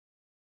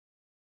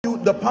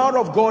the power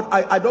of God.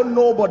 I don't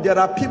know, but there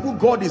are people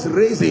God is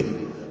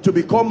raising to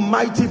become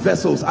mighty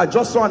vessels. I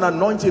just saw an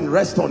anointing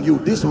rest on you,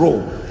 this row.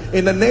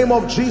 In the name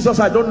of Jesus,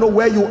 I don't know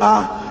where you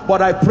are,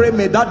 but I pray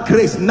may that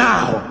grace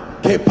now,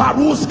 let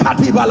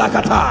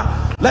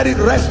it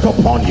rest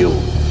upon you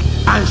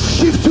and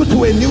shift you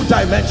to a new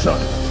dimension.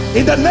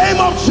 In the name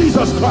of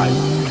Jesus Christ.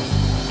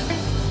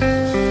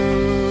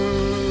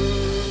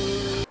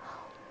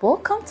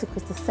 Welcome to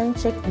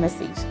Christocentric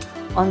Message.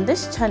 On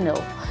this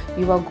channel,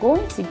 you are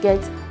going to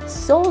get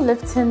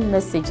soul-lifting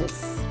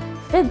messages,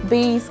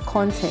 faith-based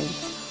content,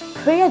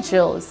 prayer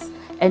drills,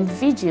 and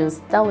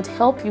videos that would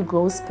help you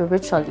grow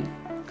spiritually.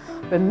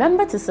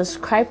 Remember to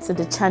subscribe to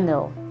the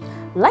channel,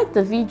 like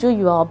the video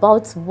you are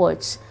about to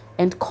watch,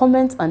 and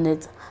comment on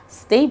it.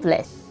 Stay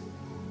blessed.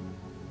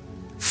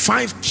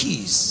 5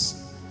 keys,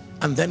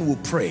 and then we'll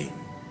pray.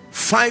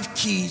 5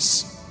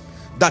 keys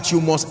that you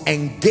must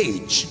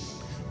engage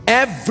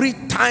every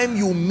time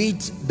you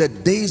meet the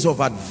days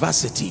of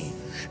adversity.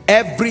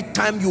 Every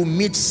time you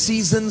meet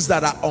seasons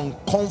that are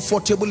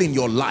uncomfortable in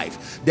your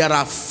life, there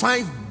are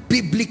 5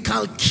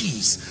 biblical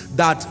keys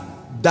that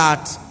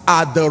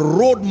are the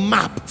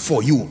roadmap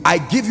for you. I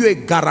give you a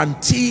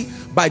guarantee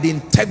by the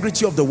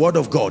integrity of the word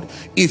of God.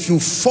 If you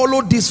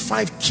follow these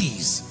 5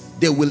 keys,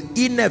 they will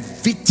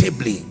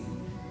inevitably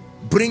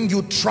bring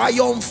you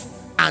triumph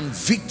and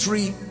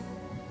victory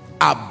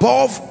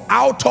above,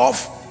 out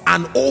of,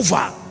 and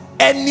over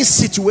any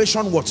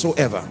situation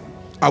whatsoever.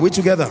 Are we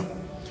together?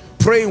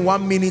 Pray in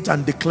 1 minute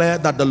and declare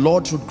that the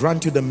Lord should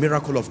grant you the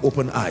miracle of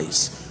open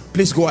eyes.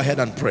 Please go ahead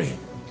and pray.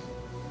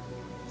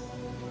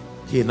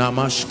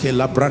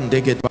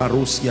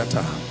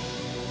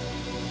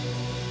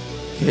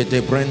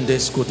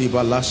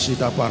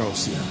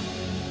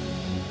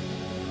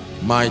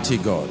 Mighty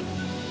God.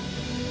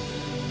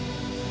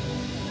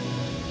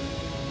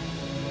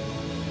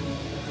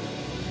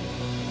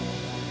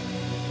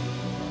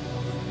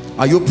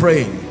 Are you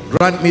praying?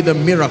 Grant me the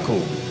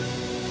miracle.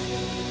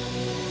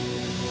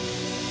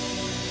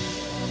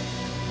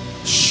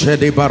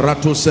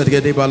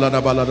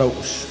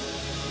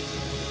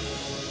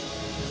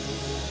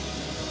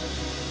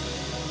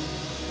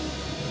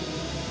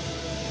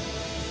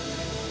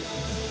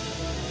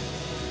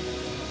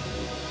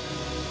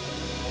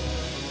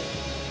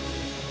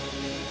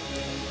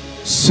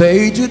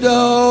 Say to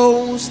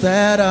those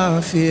that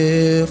are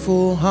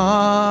fearful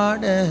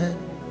hearted,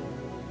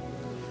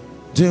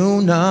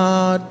 do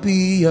not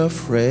be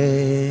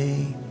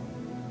afraid.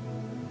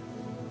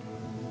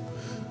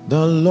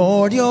 The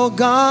Lord your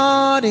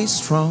God is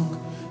strong,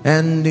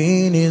 and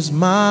in his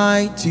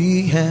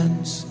mighty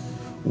hands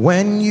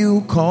when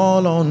you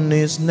call on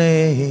his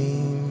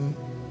name,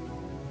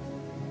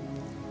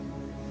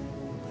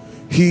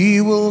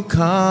 he will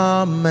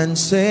come and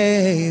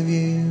save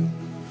you.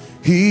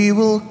 He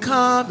will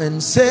come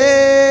and save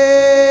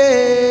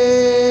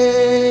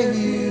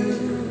you.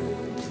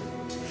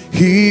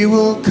 He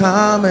will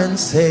come and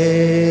save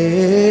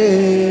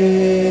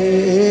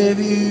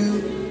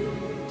you.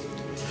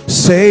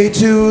 Say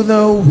to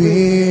the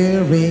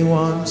weary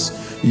ones,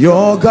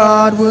 your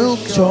God will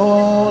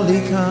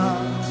surely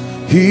come.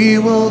 He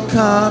will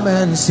come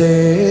and save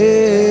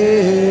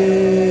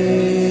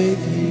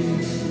you.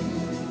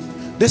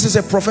 This is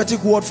a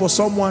prophetic word for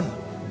someone.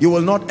 You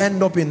will not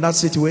end up in that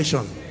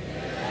situation.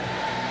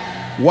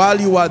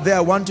 While you are there,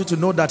 I want you to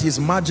know that his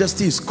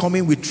majesty is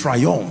coming with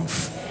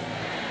triumph.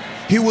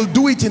 He will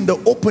do it in the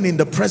open, in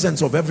the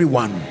presence of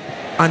everyone,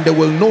 and they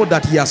will know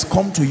that he has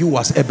come to you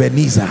as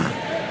Ebenezer,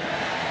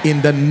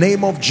 in the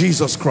name of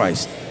Jesus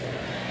Christ.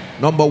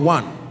 Number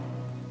 1,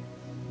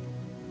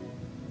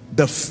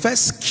 the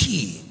first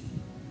key,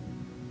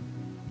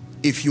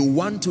 if you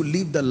want to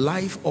live the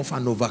life of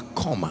an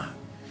overcomer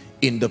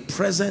in the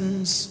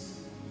presence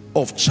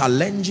of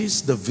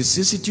challenges, the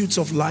vicissitudes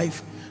of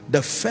life,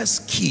 the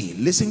first key,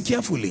 listen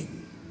carefully,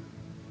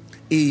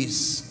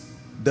 is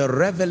the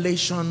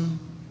revelation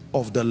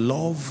of the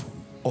love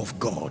of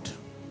God.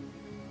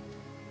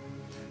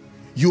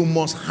 You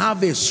must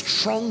have a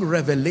strong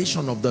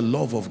revelation of the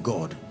love of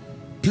God.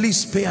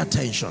 Please pay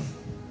attention.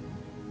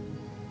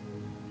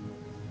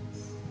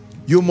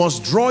 You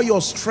must draw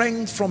your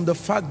strength from the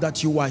fact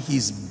that you are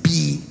his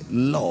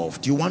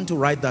beloved. You want to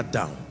write that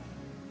down?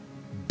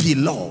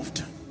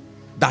 Beloved.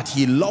 That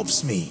he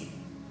loves me.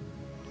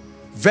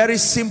 Very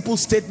simple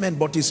statement,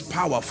 but it's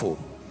powerful.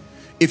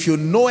 If you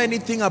know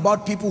anything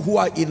about people who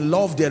are in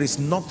love, there is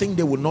nothing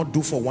they will not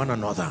do for one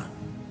another.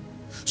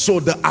 So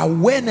the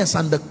awareness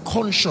and the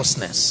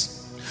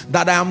consciousness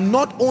that I am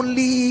not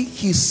only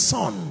his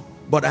son,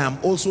 but I am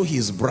also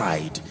his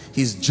bride.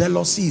 His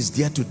jealousy is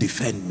there to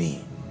defend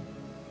me.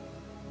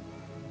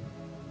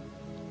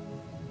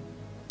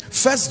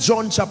 1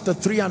 John chapter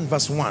 3 and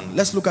verse 1.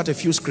 Let's look at a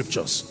few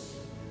scriptures.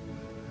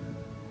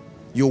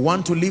 You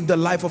want to live the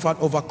life of an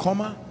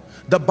overcomer?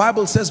 The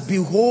Bible says,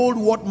 behold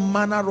what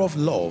manner of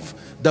love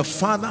the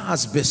Father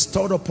has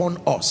bestowed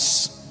upon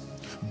us.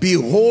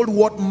 Behold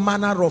what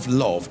manner of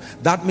love.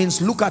 That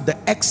means look at the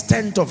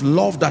extent of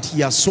love that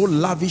he has so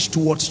lavished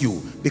towards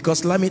you.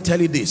 Because let me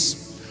tell you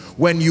this,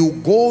 when you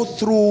go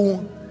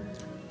through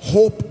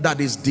hope that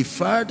is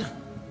deferred,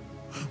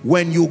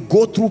 when you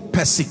go through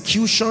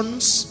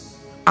persecutions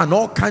and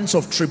all kinds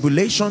of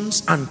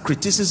tribulations and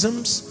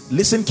criticisms,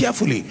 listen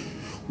carefully,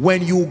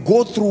 when you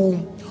go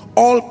through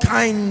all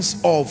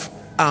kinds of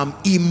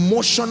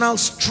emotional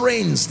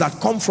strains that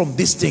come from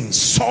these things,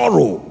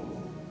 sorrow,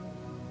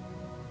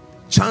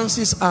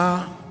 chances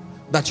are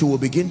that you will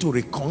begin to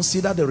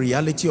reconsider the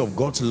reality of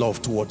God's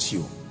love towards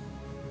you.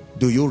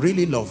 Do you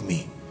really love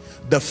me?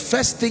 The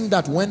first thing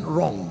that went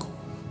wrong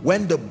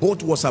when the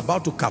boat was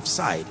about to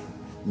capsize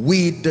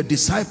with the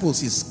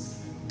disciples is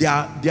they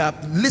are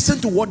listen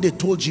to what they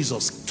told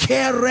Jesus: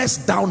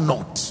 carest thou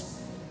not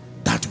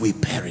that we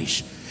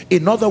perish?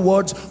 In other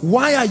words,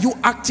 why are you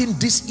acting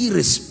this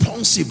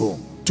irresponsible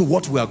to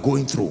what we are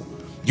going through?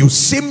 You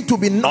seem to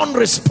be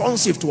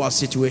non-responsive to our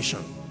situation.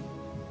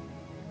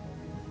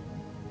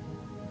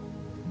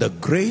 The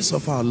grace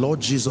of our Lord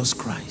Jesus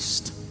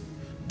Christ,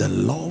 the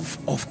love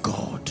of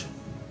God,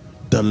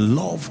 the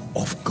love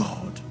of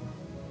God,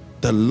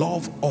 the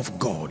love of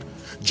God.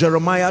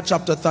 Jeremiah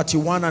chapter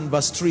 31 and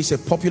verse 3 is a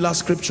popular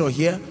scripture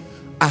here.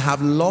 I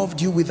have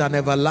loved you with an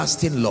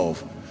everlasting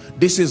love.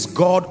 This is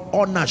God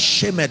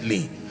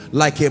unashamedly,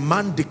 like a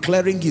man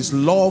declaring his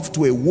love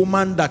to a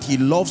woman that he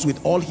loves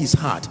with all his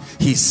heart.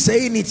 He's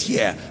saying it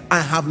here. I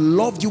have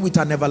loved you with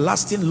an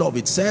everlasting love.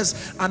 It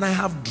says, and I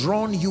have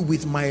drawn you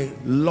with my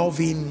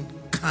loving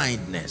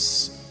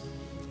kindness.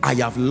 I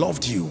have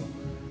loved you.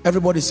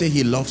 Everybody say,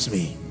 he loves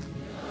me.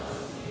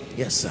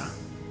 Yes, sir.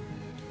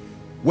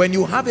 When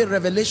you have a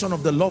revelation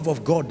of the love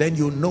of God, then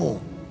you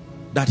know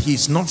that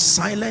he's not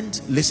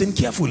silent. Listen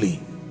carefully.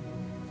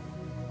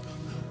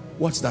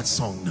 What's that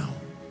song now?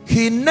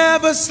 He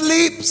never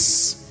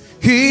sleeps,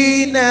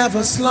 he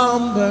never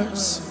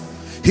slumbers,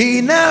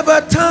 he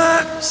never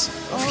tires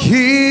of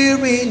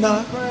hearing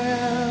our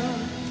prayer.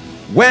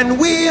 When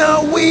we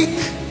are weak,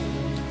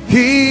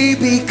 he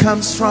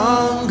becomes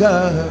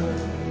stronger.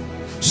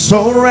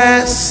 So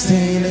rest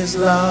in his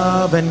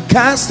love and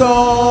cast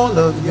all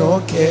of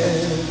your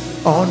care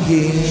on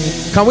him.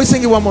 Can we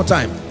sing it one more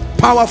time?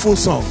 Powerful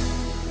song.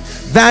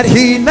 That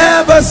he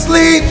never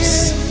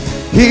sleeps,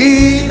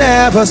 he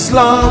never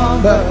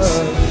slumbers,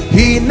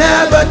 he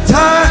never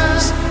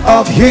tires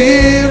of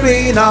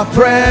hearing our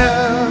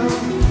prayer.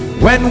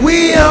 When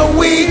we are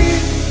weak,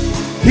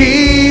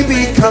 he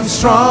becomes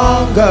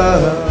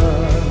stronger.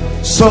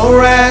 So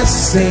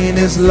rest in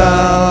his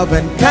love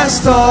and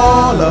cast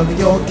all of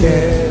your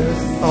care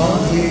on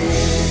him.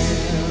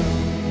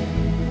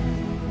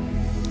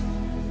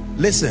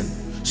 Listen.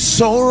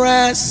 So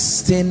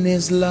rest in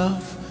his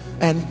love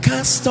and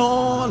cast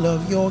all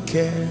of your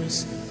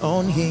cares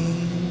on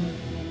him.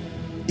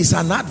 It's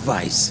an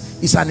advice,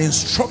 it's an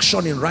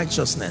instruction in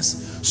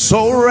righteousness.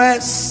 So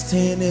rest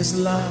in his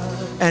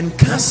love and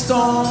cast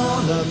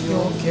all of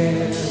your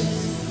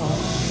cares on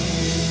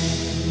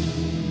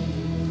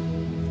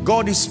him.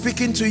 God is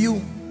speaking to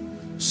you.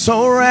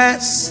 So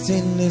rest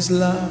in his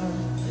love,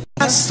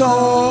 cast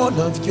all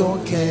of your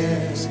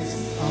cares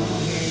on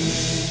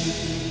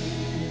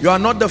him. You are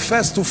not the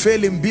first to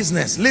fail in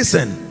business.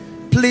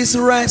 Listen, please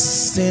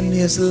rest in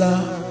his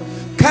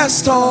love,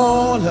 cast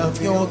all of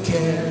your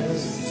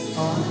cares.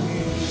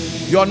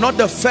 You're not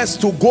the first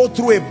to go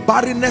through a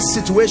barrenness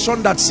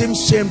situation that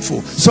seems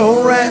shameful.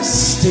 So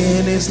rest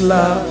in his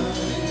love,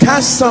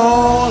 cast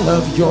all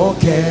of your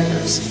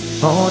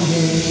cares on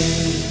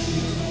him.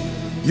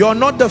 You're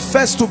not the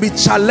first to be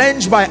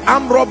challenged by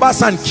armed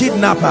robbers and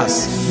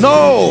kidnappers.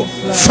 No,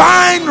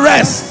 find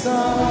rest.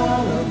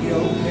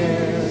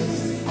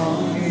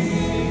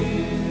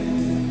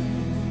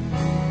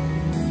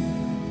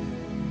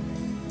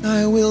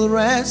 I will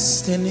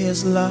rest in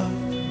his love,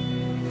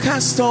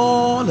 cast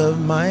all of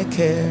my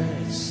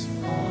cares.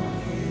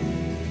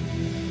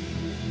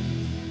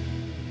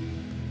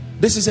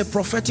 This is a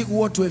prophetic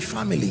word to a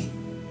family,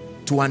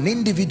 to an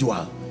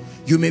individual.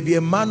 You may be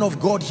a man of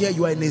God here.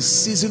 You are in a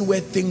season where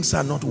things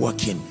are not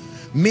working.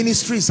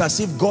 Ministry is as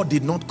if God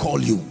did not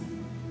call you.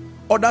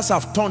 Others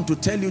have turned to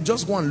tell you,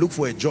 just go and look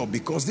for a job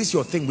because this is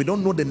your thing. We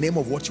don't know the name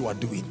of what you are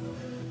doing.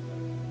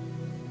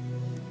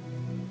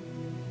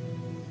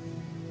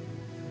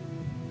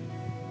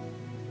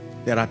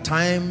 There are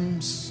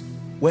times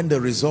when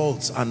the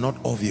results are not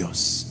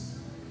obvious.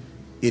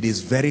 It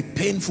is very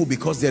painful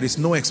because there is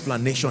no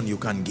explanation you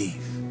can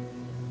give.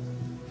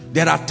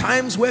 There are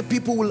times where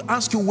people will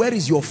ask you, where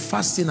is your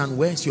fasting and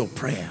where is your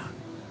prayer?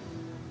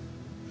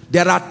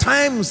 There are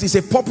times, it's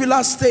a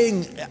popular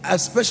saying,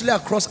 especially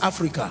across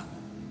Africa,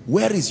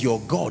 where is your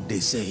God, they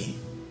say.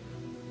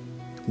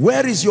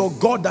 Where is your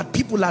God that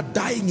people are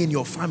dying in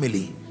your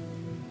family?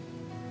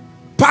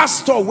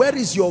 Pastor, where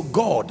is your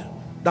God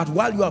that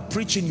while you are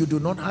preaching you do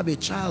not have a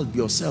child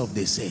yourself,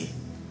 they say.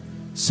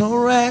 So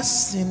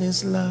rest in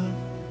his love,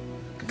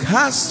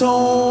 cast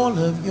all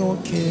of your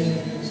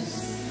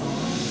cares on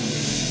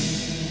him.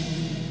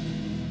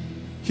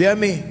 Hear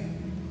me,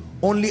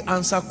 only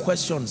answer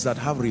questions that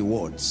have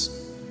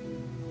rewards.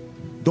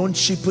 Don't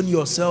cheapen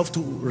yourself to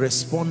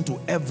respond to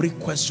every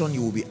question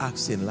you will be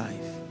asked in life.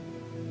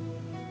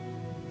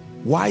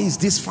 Why is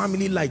this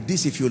family like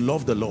this? If you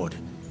love the Lord,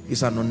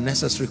 is an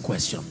unnecessary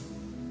question.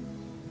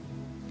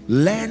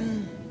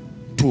 Learn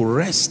to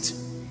rest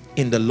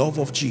in the love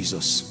of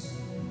Jesus.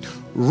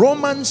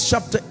 Romans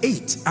chapter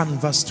 8 and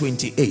verse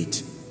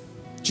 28.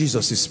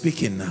 Jesus is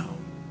speaking now.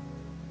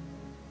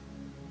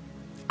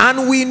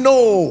 And we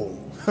know,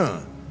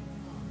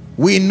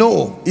 we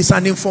know, it's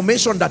an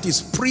information that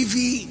is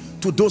privy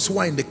to those who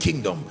are in the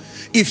kingdom.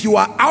 If you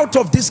are out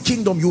of this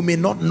kingdom, you may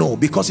not know,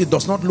 because it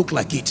does not look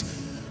like it.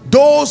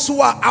 Those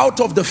who are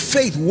out of the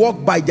faith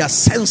walk by their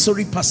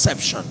sensory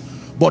perception.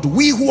 But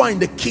we who are in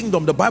the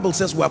kingdom, the Bible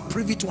says we are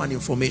privy to an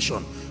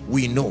information.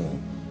 We know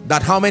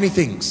that how many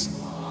things?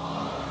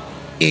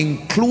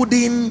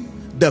 Including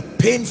the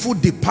painful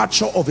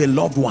departure of a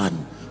loved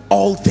one.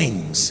 All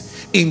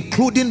things.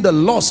 Including the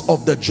loss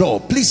of the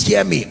job. Please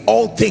hear me.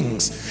 All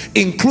things.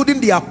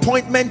 Including the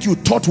appointment you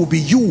thought would be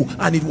you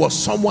and it was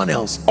someone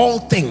else. All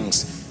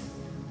things.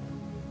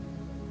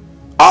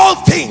 All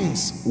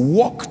things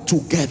work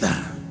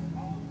together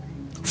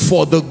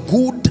for the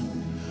good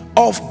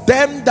of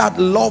them that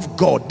love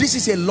God. This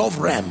is a love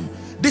realm.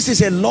 This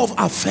is a love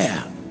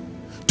affair.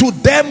 To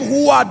them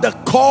who are the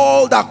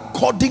called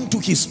according to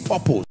his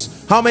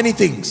purpose. How many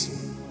things?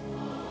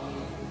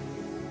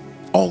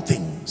 All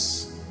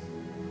things.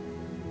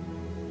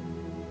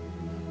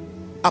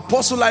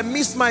 Apostle, I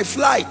missed my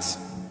flight.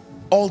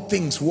 All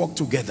things work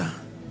together.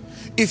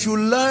 If you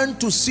learn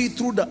to see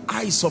through the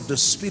eyes of the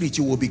Spirit,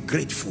 you will be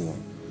grateful.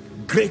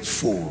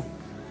 Grateful.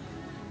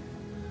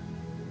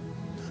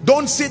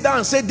 Don't sit down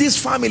and say, this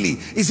family,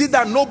 is it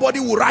that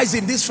nobody will rise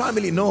in this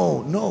family?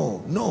 No,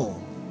 no,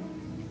 no.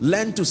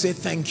 Learn to say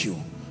thank you.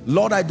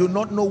 Lord, I do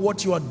not know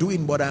what you are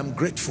doing, but I am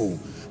grateful,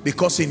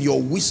 because in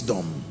your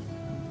wisdom,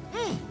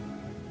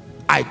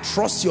 I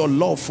trust your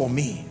love for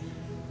me.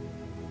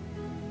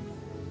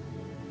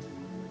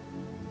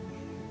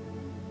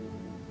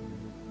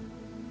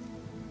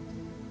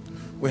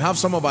 We have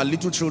some of our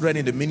little children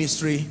in the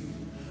ministry,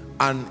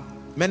 and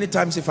many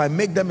times if I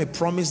make them a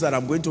promise that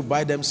I'm going to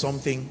buy them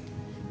something,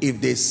 if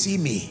they see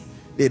me,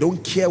 they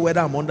don't care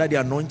whether I'm under the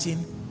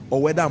anointing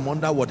or whether I'm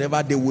under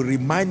whatever, they will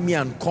remind me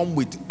and come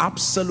with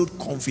absolute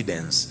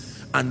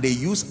confidence, and they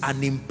use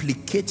an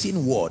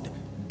implicating word,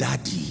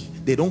 daddy.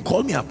 They don't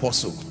call me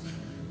apostle.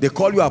 They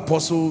call you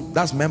apostle,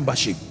 that's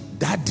membership.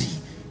 Daddy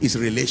is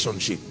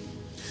relationship.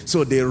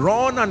 So they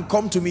run and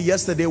come to me.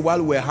 Yesterday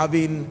while we're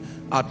having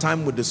our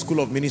time with the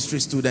School of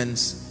Ministry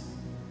students,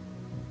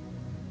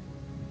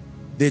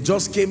 they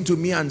just came to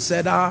me and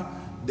said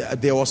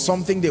there was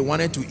something they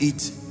wanted to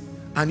eat.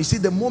 And you see,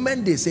 the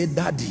moment they say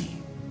daddy,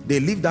 they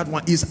leave that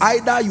one. It's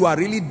either you are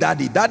really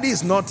daddy. Daddy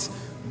is not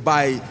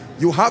by,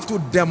 you have to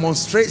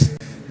demonstrate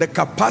the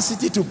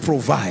capacity to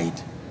provide,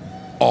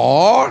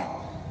 or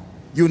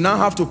you now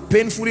have to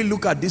painfully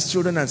look at these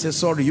children and say,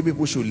 sorry, you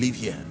people should live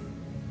here.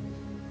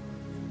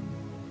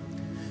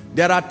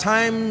 There are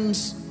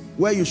times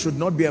where you should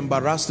not be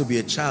embarrassed to be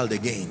a child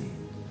again,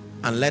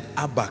 and let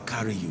Abba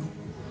carry you.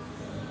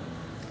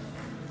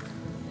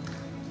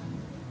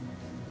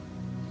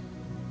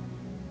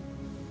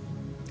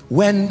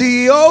 When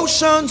the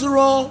oceans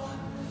roll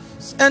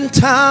and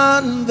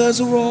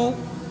thunders roll,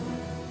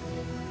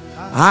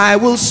 I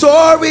will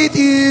soar with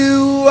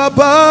you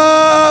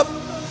above.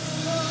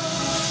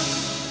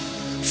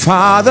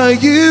 Father,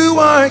 you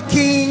are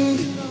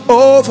king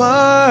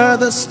over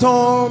the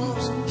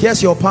storms.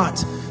 Here's your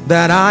part.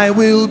 That I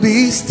will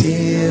be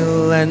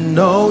still and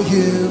know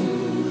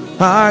you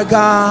are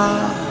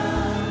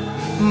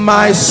God.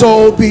 My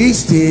soul be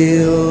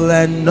still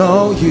and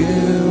know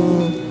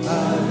you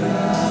are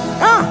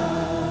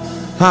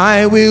God.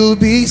 I will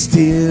be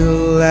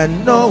still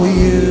and know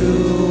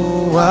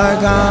you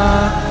are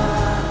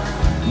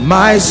God.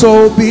 My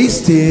soul be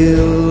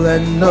still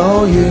and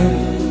know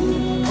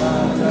you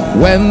are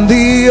God. When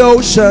the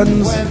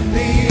oceans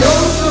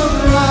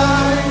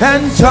rise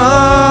and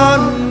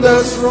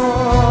thunders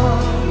roar,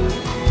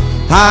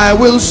 I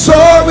will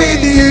soar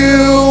with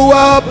you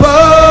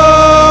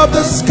above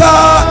the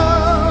sky.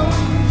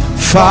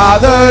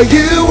 Father,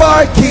 you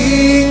are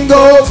king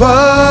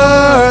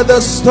over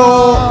the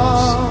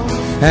storms,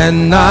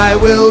 and I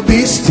will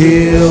be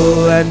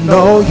still and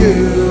know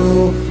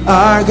you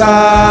are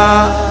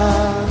God.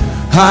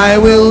 I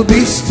will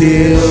be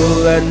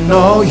still and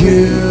know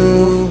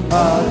you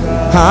are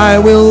God. I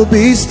will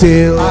be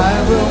still.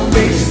 I will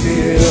be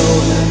still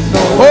and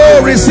know.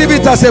 Oh, receive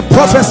it as a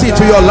prophecy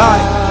to your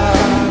life.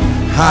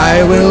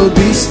 I will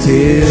be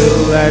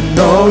still and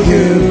know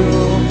you.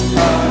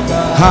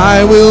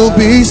 I will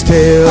be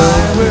still.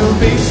 I will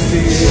be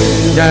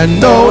still and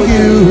know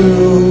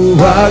you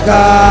are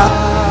God.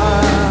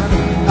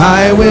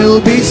 I will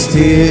be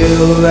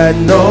still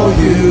and know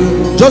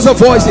you. Just the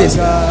voices.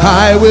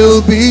 I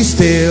will be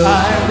still.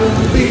 I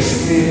will be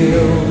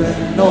still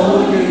and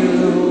know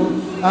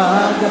you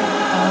are God.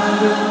 I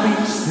will be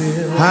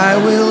still. I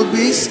will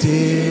be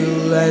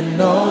still and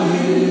know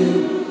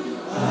you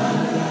are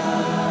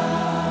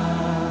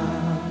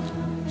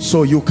God.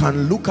 So you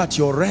can look at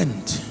your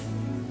rent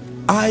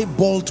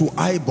eyeball to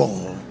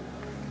eyeball.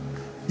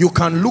 You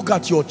can look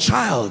at your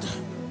child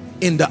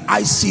in the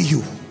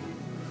ICU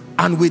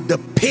and with the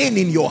pain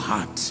in your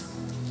heart.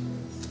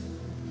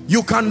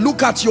 You can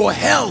look at your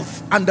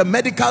health and the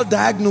medical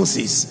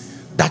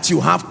diagnosis that you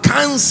have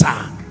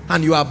cancer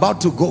and you are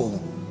about to go,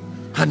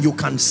 and you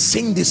can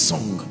sing this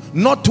song,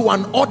 not to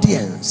an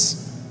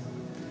audience.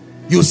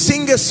 You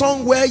sing a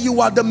song where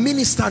you are the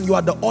minister and you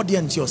are the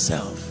audience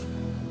yourself.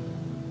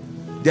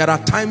 There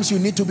are times you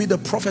need to be the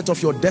prophet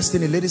of your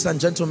destiny. Ladies and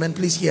gentlemen,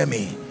 please hear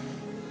me.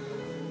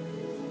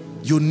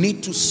 You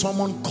need to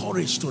summon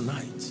courage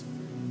tonight.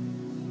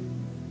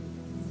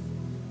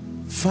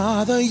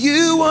 Father,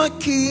 you are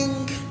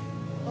king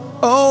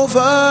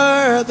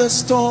over the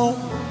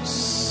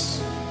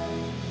storms.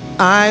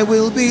 I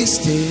will be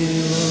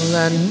still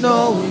and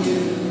know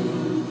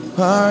you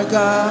are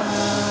God.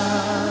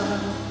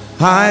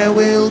 I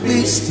will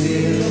be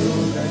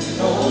still and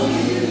know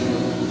you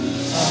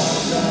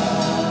are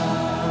God.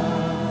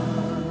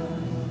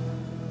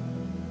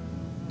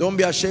 Don't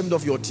be ashamed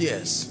of your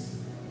tears.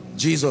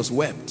 Jesus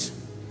wept.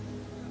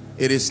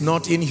 It is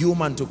not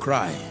inhuman to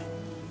cry.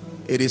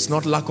 It is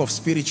not lack of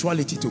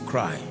spirituality to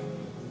cry.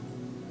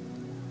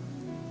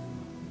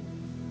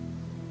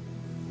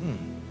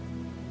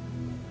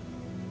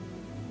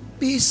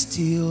 Be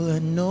still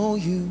and know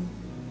you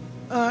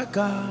are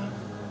God.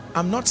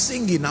 I'm not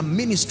singing, I'm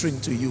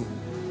ministering to you.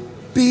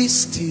 Be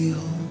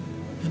still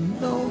and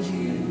know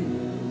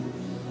you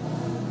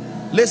are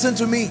God. Listen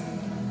to me.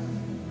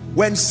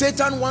 When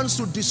Satan wants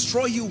to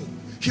destroy you,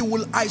 he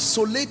will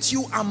isolate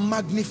you and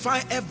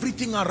magnify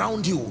everything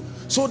around you,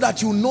 so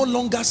that you no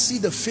longer see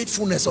the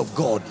faithfulness of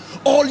God.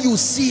 All you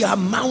see are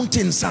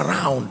mountains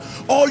around.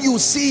 All you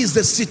see is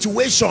the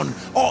situation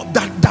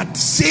that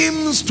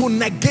seems to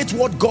negate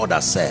what God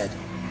has said.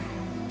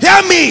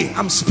 Hear me.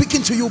 I'm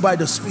speaking to you by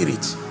the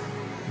Spirit.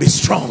 Be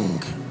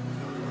strong.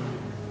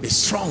 Be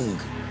strong.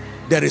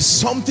 There is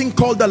something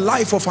called the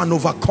life of an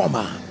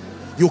overcomer.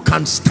 You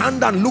can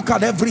stand and look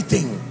at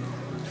everything.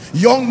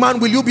 Young man,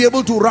 will you be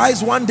able to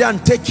rise one day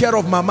and take care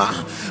of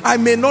mama? I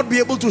may not be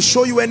able to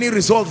show you any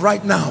result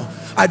right now.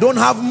 I don't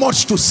have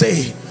much to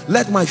say.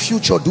 Let my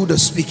future do the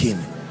speaking.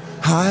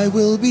 I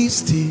will be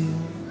still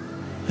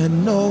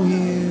and know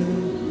you.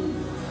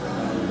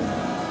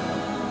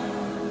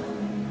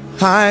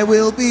 I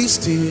will be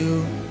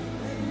still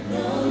and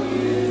know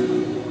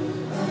you.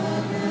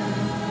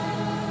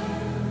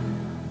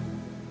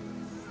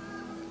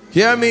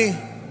 Hear me.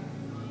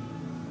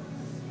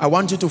 I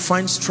want you to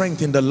find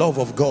strength in the love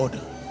of God.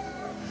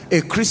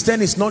 A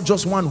Christian is not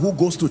just one who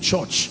goes to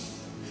church.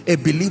 A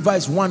believer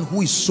is one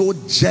who is so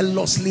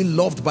jealously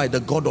loved by the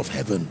God of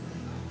heaven.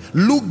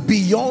 Look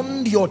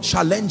beyond your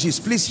challenges.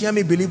 Please hear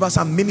me, believers.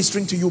 I'm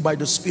ministering to you by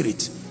the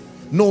Spirit.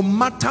 No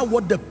matter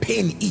what the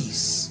pain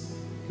is,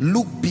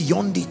 look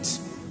beyond it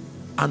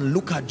and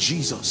look at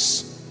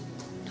Jesus.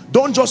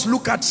 Don't just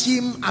look at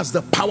him as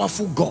the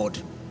powerful God.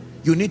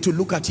 You need to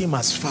look at him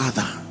as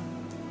Father.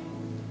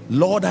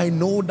 Lord, I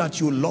know that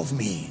you love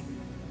me.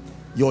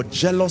 Your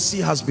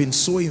jealousy has been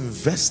so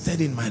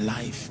invested in my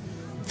life.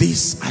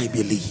 This I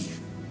believe.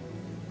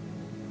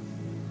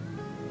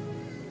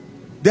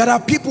 There are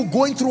people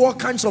going through all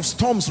kinds of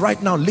storms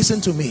right now.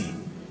 Listen to me.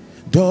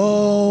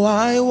 Though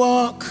I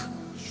walk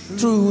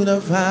through the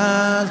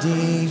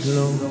valley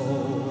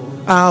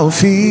low, I'll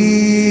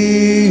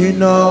fear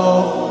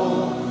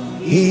no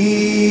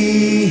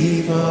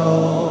evil.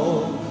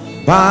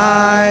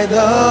 By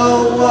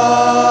the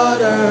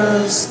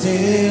waters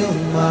still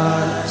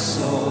my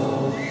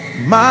soul,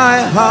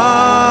 my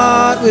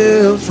heart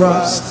will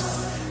trust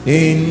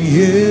in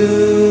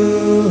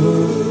you.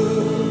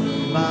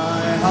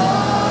 My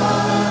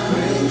heart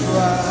will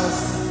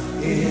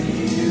trust in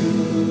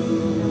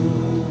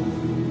you.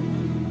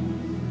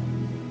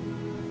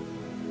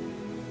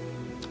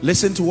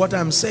 Listen to what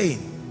I'm saying.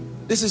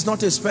 This is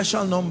not a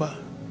special number.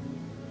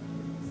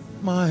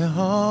 My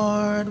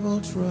heart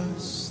will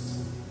trust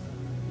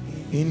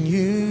in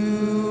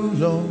you,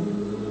 Lord.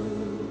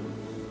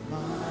 My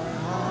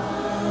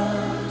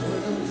heart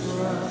will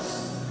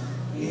trust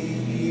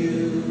in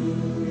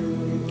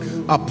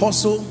you.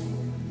 Apostle,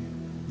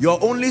 you're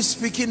only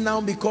speaking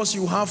now because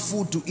you have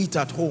food to eat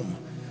at home.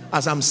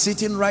 As I'm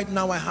sitting right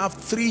now, I have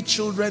 3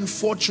 children,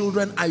 4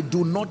 children. I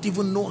do not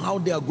even know how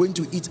they are going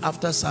to eat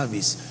after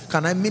service.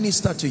 Can I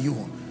minister to you?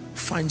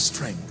 Find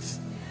strength.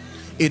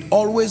 It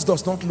always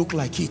does not look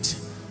like it.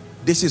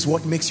 This is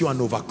what makes you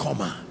an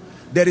overcomer.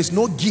 There is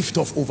no gift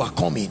of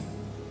overcoming.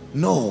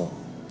 No,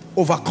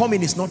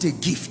 overcoming is not a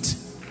gift.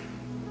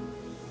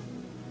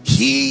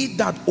 He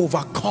that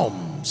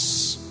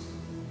overcomes,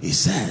 he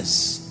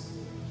says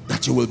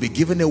that you will be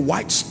given a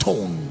white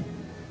stone.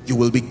 You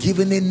will be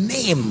given a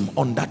name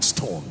on that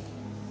stone.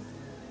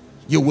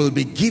 You will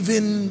be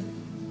given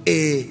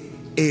a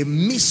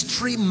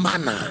mystery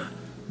manna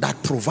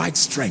that provides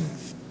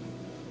strength.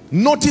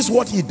 Notice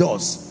what he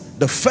does.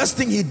 The first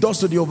thing he does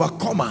to the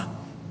overcomer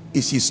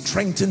is he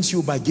strengthens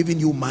you by giving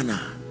you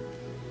manna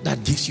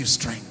that gives you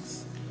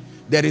strength.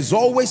 There is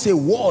always a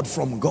word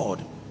from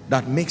God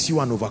that makes you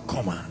an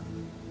overcomer.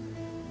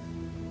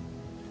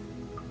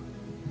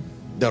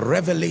 The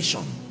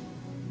revelation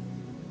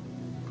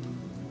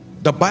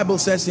The Bible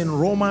says in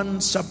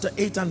Romans chapter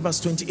 8 and verse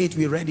 28,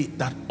 we read it,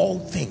 that all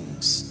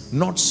things,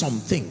 not some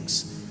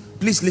things.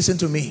 Please listen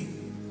to me.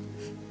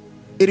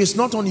 It is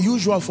not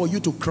unusual for you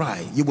to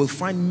cry. You will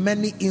find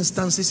many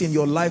instances in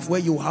your life where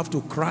you have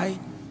to cry.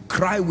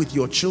 Cry with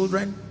your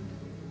children,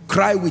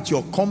 cry with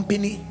your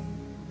company.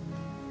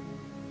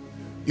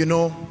 You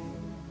know,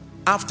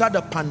 after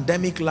the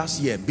pandemic last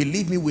year,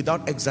 believe me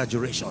without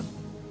exaggeration,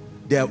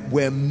 there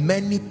were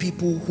many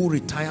people who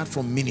retired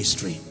from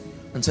ministry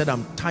and said,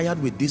 I'm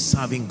tired with this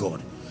serving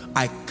God.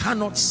 I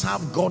cannot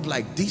serve God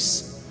like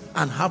this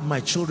and have my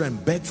children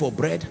beg for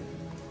bread.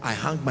 I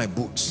hang my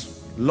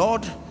boots.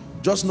 Lord,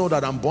 just know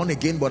that I'm born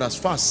again, but as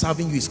far as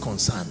serving you is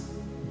concerned,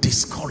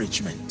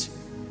 discouragement.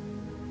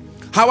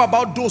 How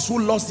about those who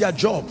lost their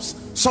jobs?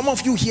 Some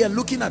of you here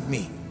looking at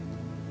me.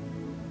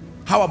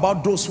 How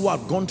about those who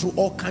have gone through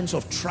all kinds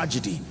of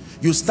tragedy?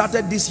 You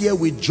started this year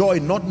with joy,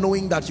 not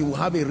knowing that you will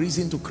have a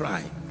reason to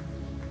cry.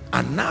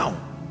 And now,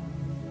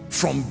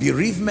 from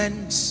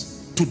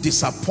bereavements to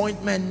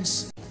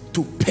disappointments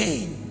to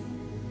pain.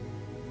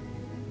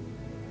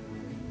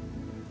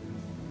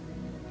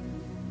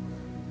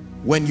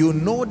 When you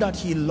know that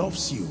he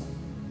loves you,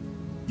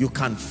 you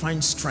can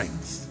find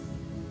strength,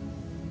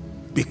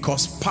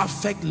 because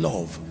perfect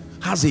love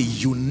has a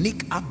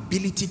unique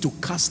ability to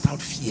cast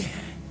out fear.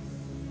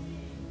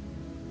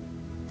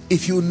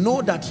 If you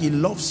know that he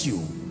loves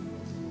you,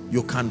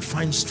 you can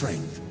find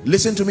strength.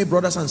 Listen to me,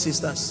 brothers and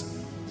sisters.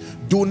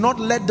 Do not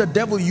let the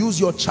devil use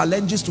your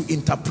challenges to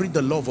interpret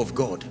the love of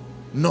God.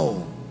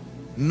 No,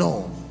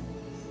 no.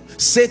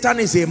 Satan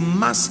is a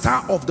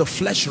master of the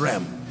flesh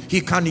realm. He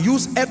can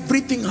use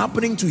everything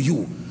happening to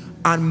you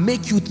and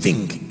make you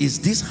think, is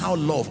this how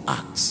love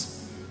acts?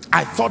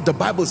 I thought the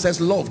Bible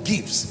says love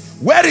gives.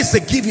 Where is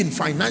the giving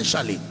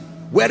financially?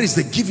 Where is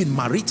the giving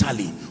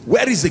maritally?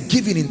 Where is the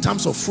giving in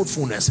terms of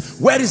fruitfulness?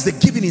 Where is the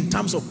giving in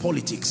terms of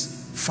politics?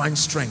 Find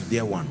strength,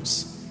 dear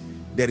ones.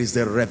 There is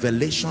the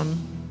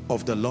revelation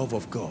of the love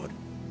of God,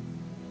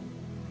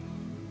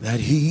 that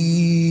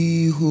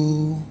he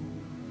who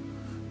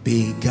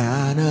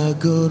began a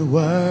good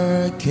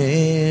work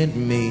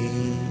in me,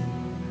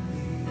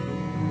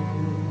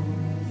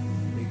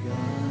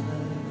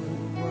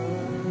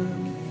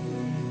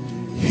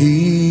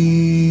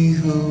 he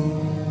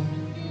who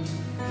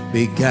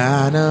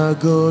began a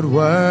good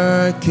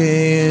work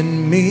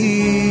in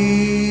me.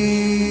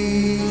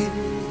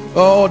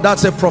 Oh,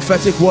 that's a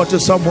prophetic word to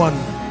someone.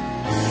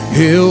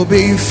 He'll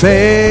be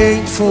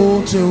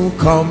faithful to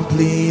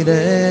complete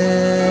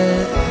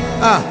it.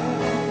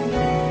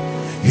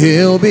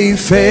 He'll be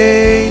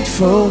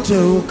faithful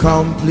to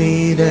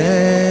complete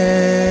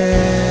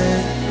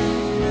it.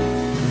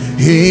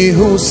 He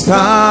who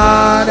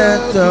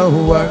started the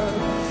work,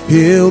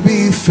 he'll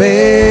be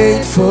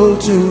faithful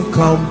to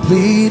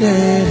complete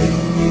it in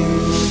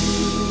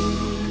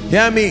you.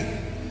 Hear me.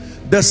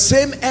 The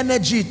same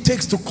energy it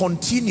takes to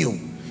continue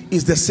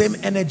is the same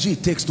energy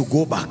it takes to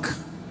go back.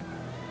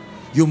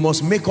 You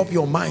must make up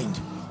your mind.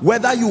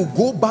 Whether you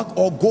go back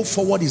or go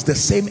forward is the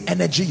same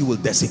energy you will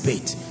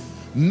dissipate.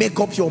 Make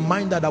up your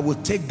mind that I will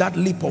take that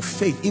leap of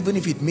faith, even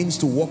if it means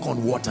to walk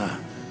on water.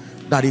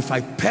 That if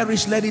I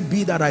perish, let it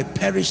be that I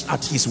perish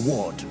at his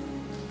word.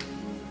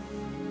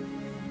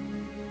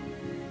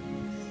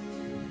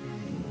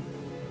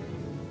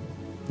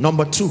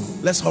 Number two,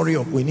 let's hurry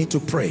up. We need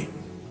to pray.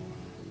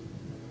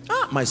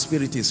 My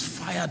spirit is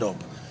fired up.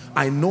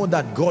 I know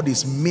that God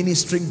is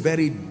ministering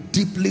very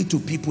deeply to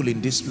people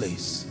in this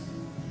place.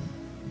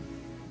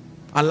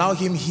 Allow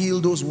him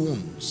heal those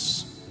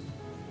wounds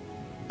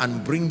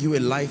and bring you a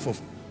life of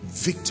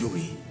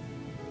victory.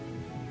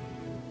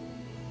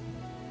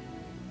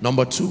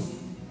 Number two,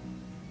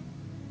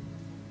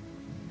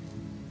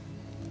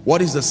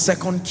 what is the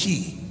second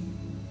key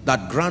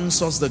that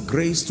grants us the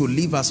grace to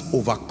live as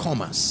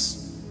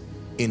overcomers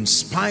in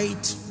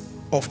spite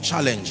of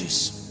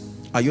challenges?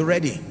 Are you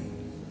ready?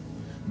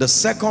 The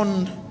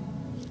second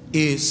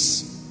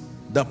is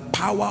the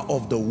power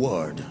of the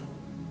word,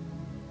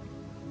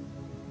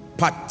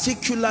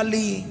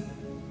 particularly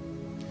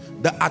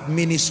the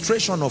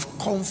administration of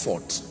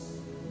comfort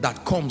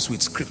that comes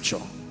with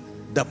scripture.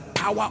 The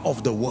power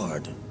of the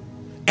word.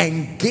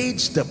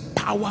 Engage the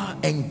power,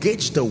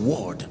 engage the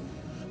word.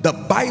 The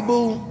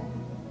Bible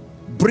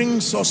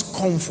brings us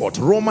comfort.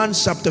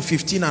 Romans chapter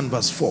 15 and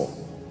verse 4.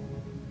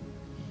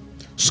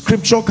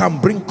 Scripture can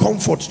bring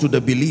comfort to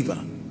the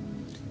believer.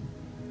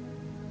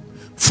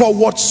 For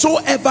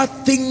whatsoever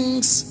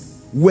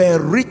things were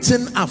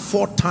written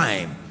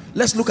aforetime.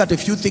 Let's look at a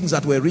few things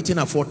that were written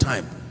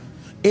aforetime.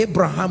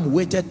 Abraham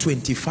waited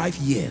 25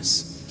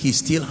 years. He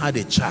still had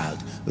a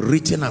child,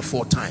 written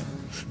aforetime.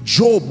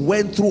 Job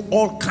went through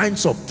all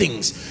kinds of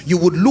things. You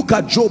would look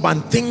at Job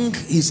and think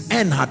his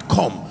end had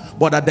come.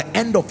 But at the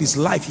end of his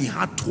life, he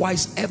had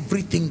twice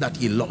everything that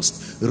he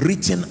lost,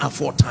 written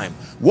aforetime.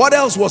 What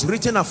else was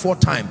written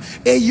aforetime?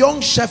 A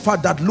young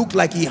shepherd that looked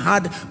like he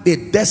had a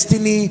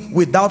destiny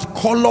without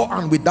color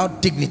and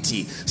without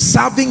dignity,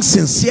 serving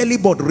sincerely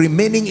but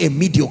remaining a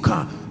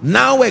mediocre,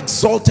 now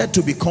exalted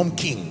to become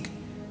king,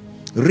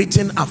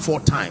 written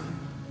aforetime.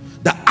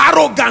 the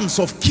arrogance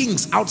of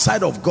kings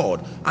outside of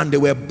God, and they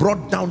were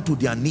brought down to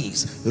their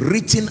knees,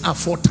 written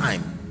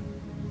aforetime.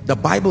 The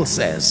Bible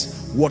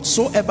says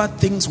whatsoever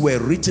things were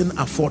written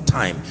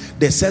aforetime,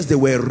 they says they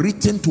were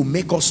written to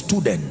make us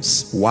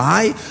students.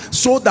 Why?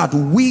 So that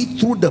we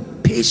through the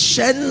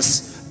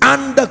patience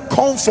and the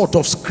comfort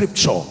of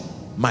scripture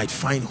might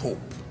find hope.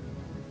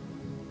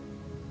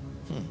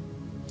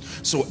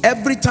 So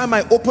every time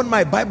I open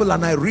my Bible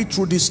and I read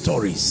through these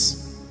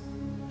stories,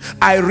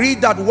 I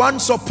read that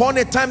once upon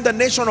a time the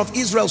nation of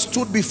Israel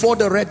stood before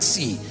the Red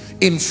Sea.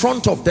 In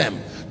front of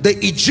them, the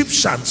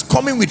Egyptians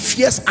coming with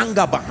fierce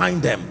anger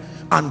behind them,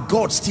 and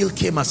God still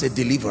came as a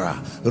deliverer,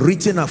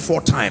 written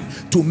aforetime,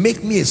 to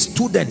make me a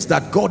student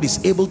that God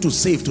is able to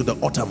save to the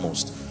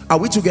uttermost. Are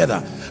we together?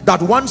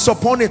 That once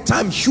upon a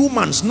time,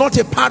 humans, not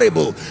a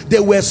parable, they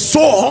were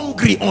so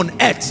hungry on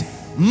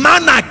earth,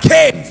 manna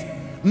came,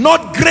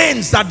 not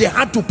grains that they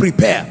had to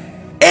prepare.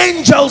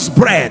 Angels'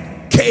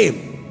 bread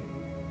came,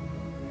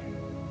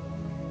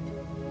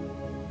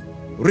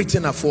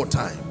 written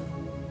aforetime.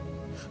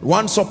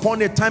 Once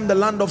upon a time, the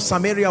land of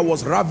Samaria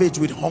was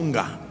ravaged with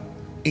hunger.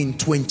 In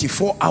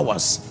 24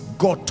 hours,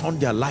 God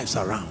turned their lives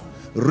around,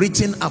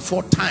 written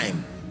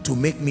aforetime to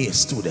make me a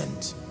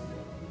student.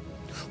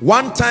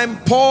 One time,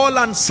 Paul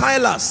and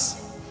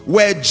Silas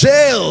were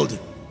jailed,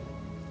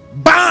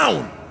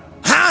 bound,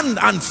 hand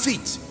and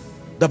feet.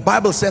 The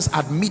Bible says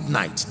at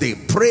midnight, they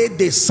prayed,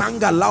 they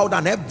sang aloud,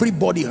 and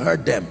everybody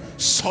heard them.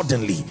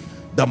 Suddenly,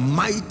 the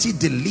mighty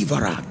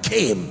deliverer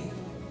came.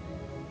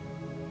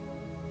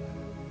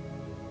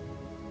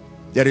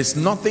 There is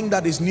nothing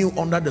that is new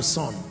under the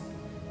sun.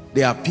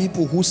 There are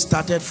people who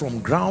started from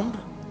ground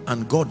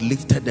and God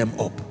lifted them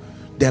up.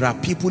 There are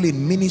people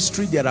in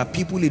ministry, there are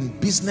people in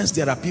business,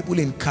 there are people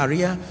in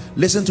career.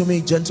 Listen to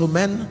me,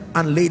 gentlemen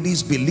and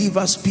ladies,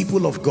 believers,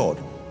 people of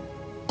God.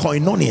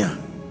 Koinonia,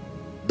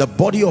 the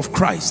body of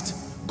Christ,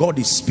 God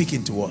is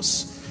speaking to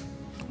us.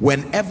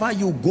 Whenever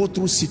you go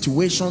through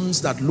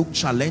situations that look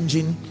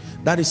challenging,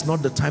 that is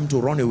not the time to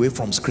run away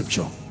from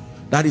scripture.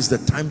 That is the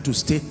time to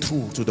stay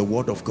true to the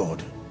word of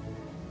God.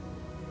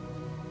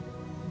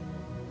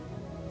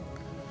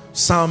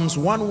 Psalms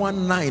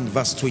 119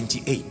 verse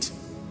 28.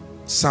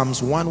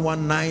 Psalms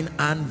 119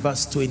 and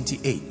verse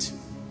 28.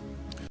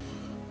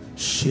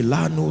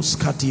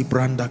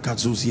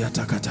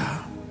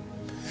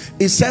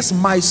 It says,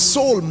 my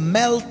soul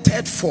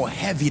melted for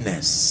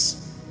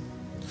heaviness,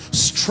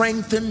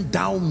 strengthen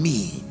thou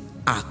me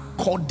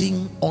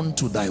according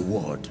unto thy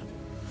word.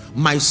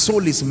 My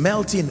soul is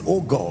melting,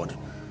 oh God,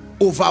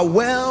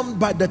 overwhelmed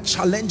by the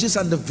challenges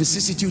and the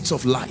vicissitudes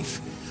of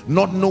life,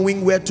 not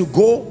knowing where to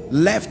go,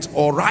 left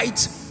or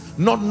right,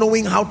 not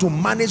knowing how to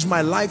manage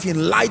my life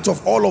in light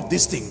of all of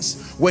these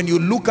things. When you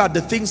look at the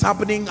things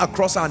happening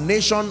across our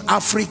nation,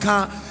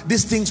 Africa,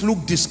 these things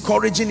look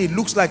discouraging. It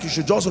looks like you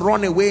should just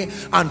run away,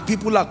 and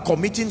people are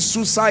committing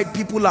suicide,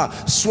 people are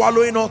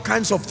swallowing all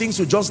kinds of things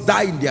to just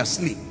die in their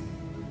sleep.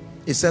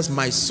 It says,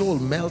 my soul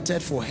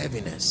melted for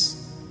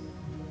heaviness,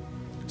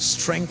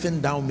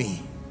 strengthen thou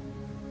me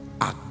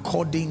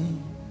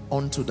according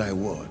unto thy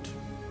word.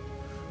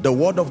 The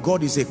word of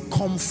God is a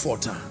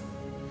comforter,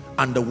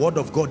 and the word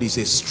of God is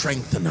a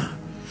strengthener.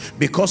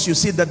 Because you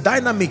see, the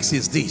dynamics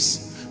is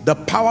this: the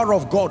power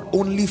of God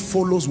only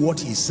follows what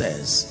he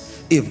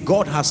says. If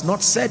God has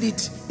not said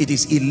it, it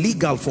is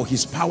illegal for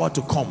his power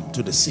to come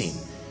to the scene.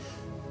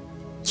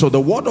 So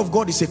the word of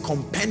God is a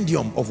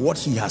compendium of what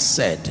he has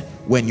said.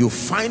 When you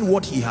find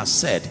what he has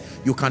said,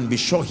 you can be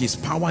sure his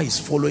power is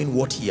following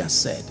what he has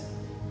said.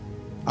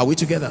 Are we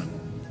together?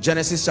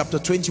 Genesis chapter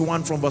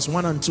 21 from verse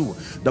 1 and 2.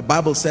 The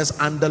Bible says,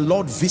 and the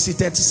Lord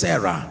visited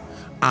Sarah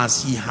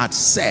as he had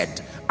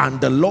said, and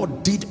the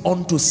Lord did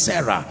unto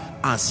Sarah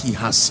as he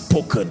has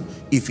spoken.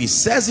 If he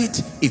says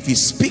it, if he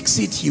speaks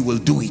it, he will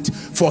do it.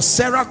 For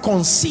Sarah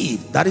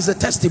conceived, that is a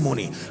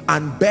testimony,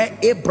 and bare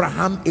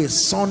Abraham a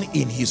son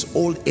in his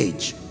old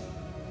age.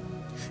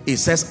 It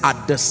says,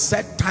 at the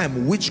set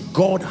time which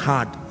God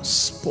had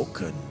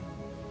spoken.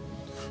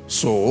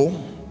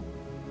 So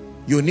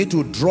you need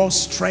to draw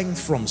strength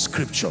from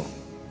scripture.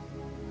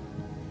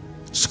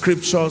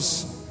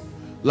 Scriptures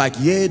like,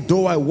 yea,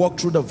 though I walk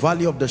through the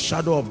valley of the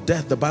shadow of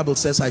death, the Bible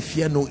says, I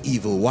fear no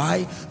evil.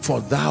 Why? For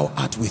thou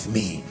art with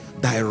me.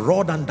 Thy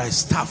rod and thy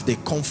staff, they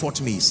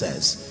comfort me, he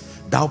says.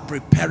 Thou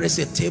preparest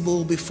a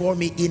table before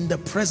me in the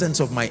presence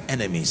of my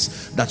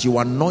enemies, that you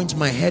anoint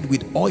my head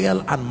with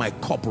oil and my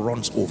cup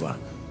runs over.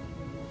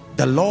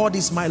 The Lord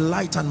is my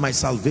light and my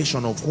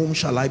salvation, of whom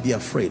shall I be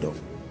afraid of?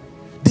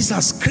 These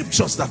are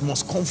scriptures that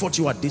must comfort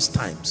you at these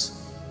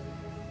times.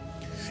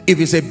 If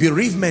it's a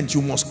bereavement,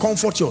 you must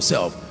comfort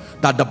yourself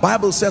that the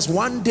Bible says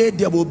one day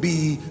there will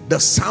be the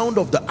sound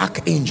of the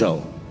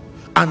archangel,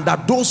 and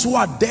that those who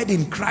are dead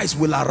in Christ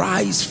will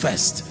arise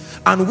first,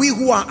 and we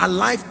who are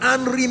alive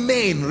and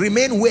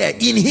remain where?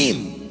 In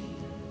him.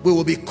 We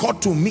will be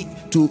caught to meet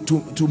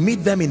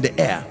them in the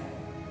air,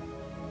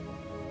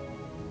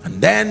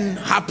 and then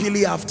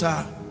happily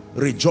after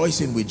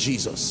rejoicing with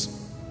Jesus.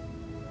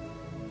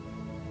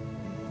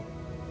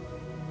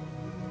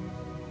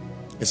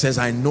 It says,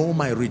 I know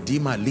my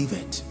Redeemer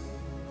liveth,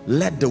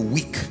 Let the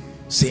weak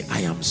say,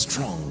 I am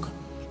strong.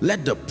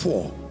 Let the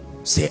poor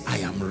say, I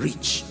am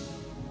rich.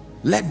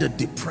 Let the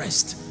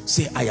depressed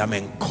say, I am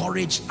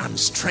encouraged and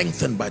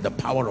strengthened by the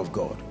power of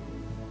God.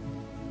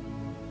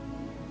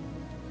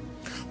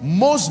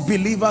 Most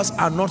believers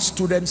are not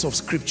students of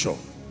scripture,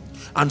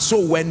 and so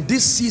when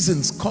these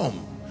seasons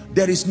come,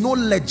 there is no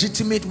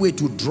legitimate way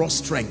to draw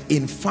strength.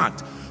 In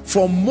fact,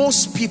 for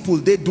most people,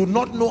 they do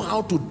not know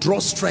how to draw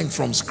strength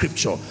from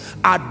scripture.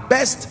 At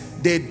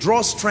best, they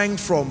draw strength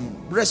from,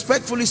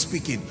 respectfully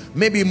speaking,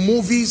 maybe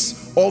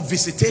movies or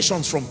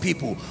visitations from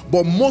people.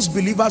 But most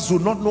believers do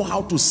not know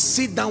how to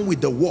sit down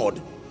with the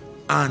word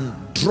and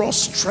draw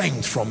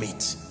strength from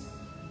it.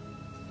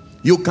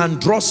 You can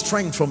draw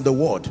strength from the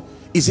word.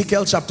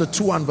 Ezekiel chapter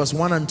 2 and verse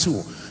 1 and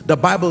 2. The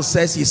Bible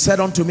says, he said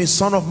unto me,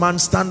 Son of man,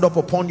 stand up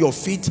upon your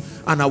feet,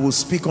 and I will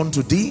speak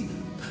unto thee.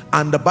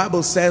 And the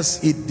Bible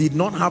says it did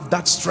not have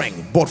that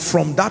strength, but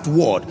from that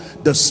word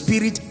the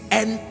Spirit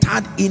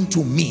entered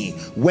into me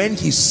when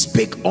he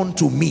spake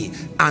unto me,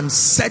 and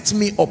set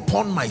me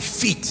upon my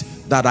feet,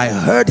 that I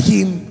heard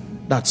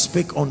him that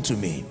spake unto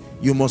me.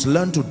 You must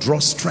learn to draw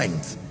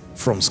strength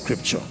from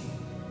scripture.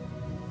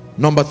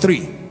 Number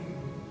 3.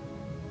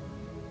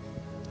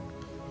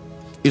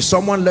 Is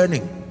someone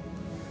learning?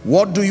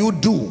 What do you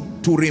do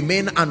to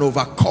remain an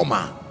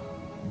overcomer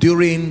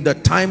during the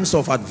times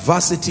of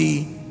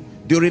adversity,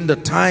 during the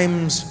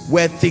times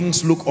where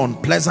things look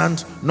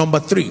unpleasant? Number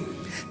 3,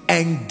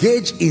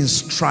 engage in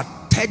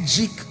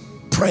strategic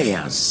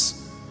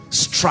prayers.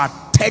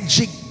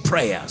 Strategic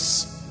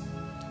prayers.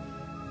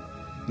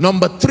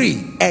 Number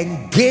 3,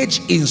 engage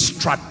in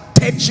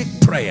strategic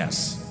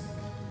prayers.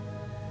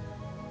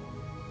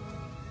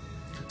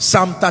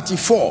 Psalm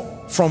 34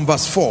 from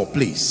verse 4,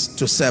 please,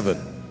 to 7.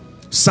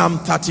 Psalm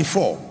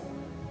 34.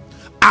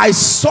 I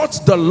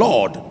sought the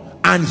Lord,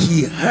 and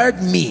he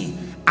heard me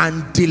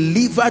and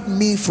delivered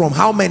me from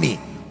how many?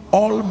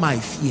 All my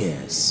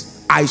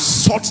fears. I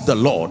sought the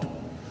Lord.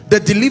 The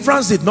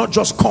deliverance did not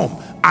just come.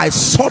 I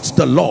sought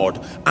the Lord,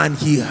 and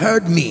he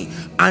heard me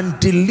and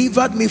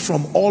delivered me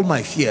from all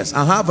my fears.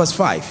 Verse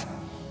 5.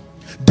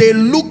 They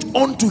looked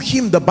unto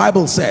him, the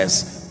Bible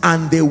says,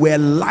 and they were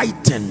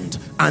lightened,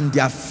 and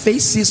their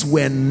faces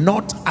were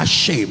not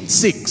ashamed.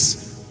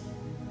 6.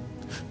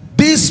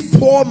 This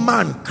poor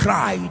man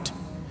cried,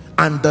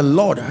 and the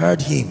Lord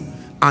heard him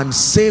and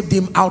saved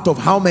him out of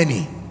how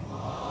many?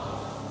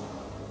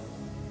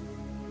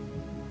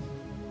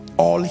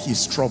 All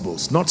his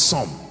troubles, not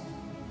some.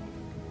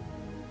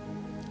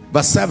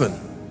 Verse 7.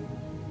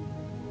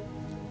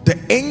 The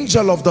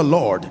angel of the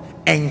Lord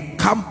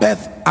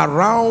encampeth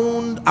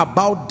around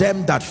about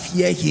them that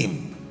fear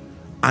him,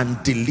 and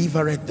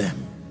delivereth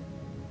them.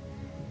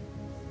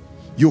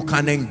 You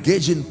can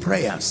engage in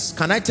prayers.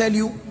 Can I tell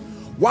you,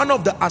 one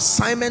of the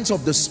assignments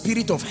of the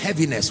spirit of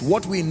heaviness,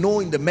 what we know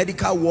in the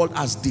medical world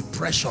as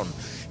depression,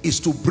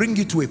 is to bring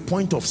you to a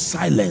point of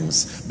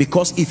silence.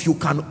 Because if you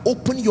can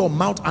open your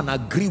mouth and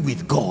agree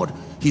with God,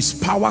 his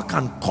power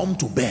can come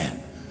to bear.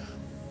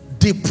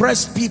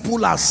 Depressed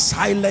people are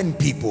silent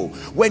people.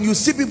 When you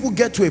see people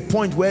get to a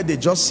point where they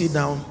just sit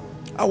down,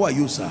 how are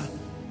you, sir?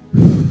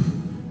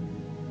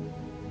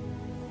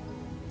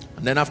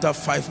 And then after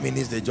 5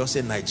 minutes they just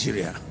say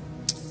Nigeria.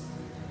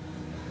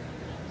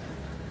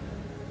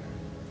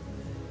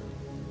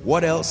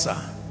 What else, sir?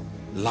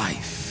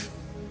 Life.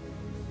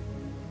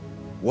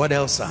 What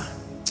else, sir?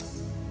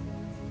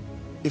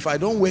 If I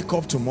don't wake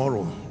up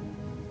tomorrow,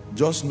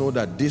 just know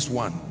that this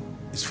one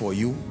is for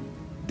you,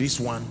 this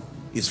one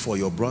is for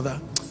your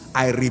brother.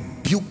 I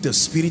rebuke the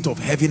spirit of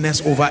heaviness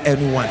over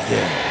anyone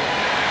here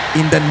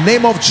in the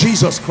name of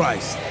Jesus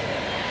Christ.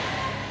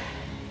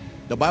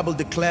 The Bible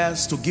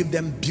declares to give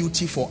them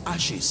beauty for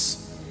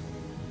ashes.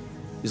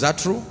 Is that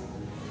true?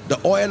 The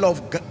oil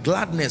of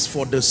gladness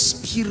for the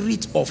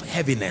spirit of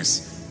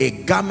heaviness, a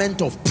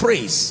garment of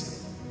praise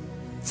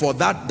for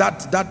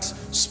that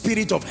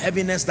spirit of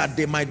heaviness, that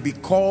they might be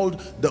called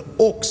the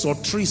oaks or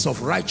trees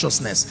of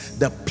righteousness,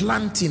 the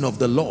planting of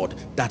the Lord,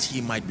 that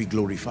he might be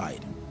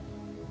glorified.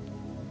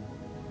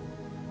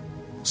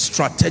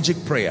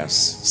 Strategic prayers.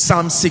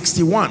 Psalm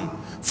 61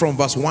 from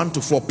verse 1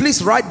 to 4.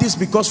 Please write this,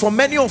 because for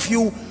many of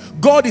you,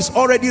 God is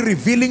already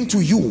revealing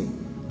to you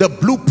the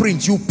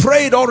blueprint. You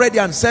prayed already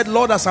and said,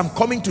 Lord, as I'm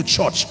coming to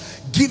church,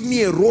 give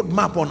me a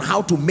roadmap on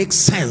how to make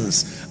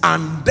sense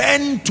and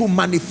then to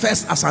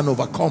manifest as an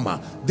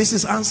overcomer. This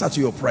is answer to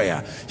your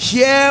prayer.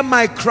 Hear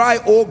my cry,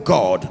 O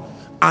God,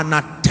 and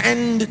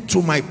attend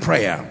to my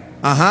prayer.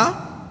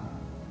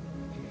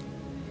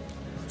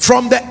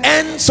 From the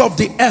ends of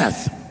the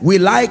earth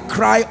will I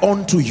cry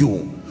unto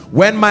you.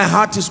 When my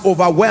heart is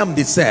overwhelmed,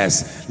 it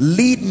says,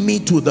 lead me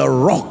to the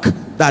rock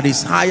that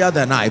is higher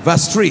than I.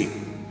 Verse 3.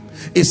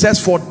 It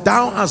says, for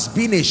thou hast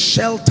been a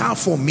shelter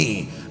for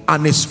me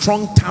and a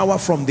strong tower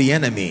from the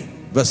enemy.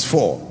 Verse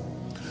 4.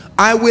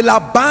 I will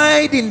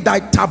abide in thy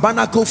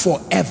tabernacle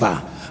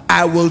forever.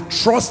 I will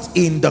trust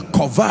in the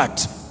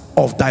covert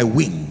of thy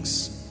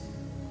wings.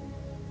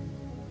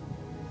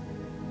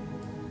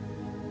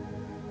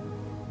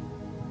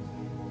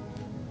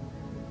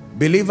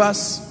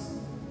 Believers,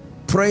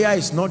 prayer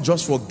is not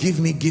just for give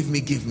me, give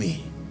me, give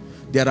me.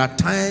 There are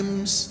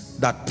times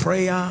that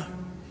prayer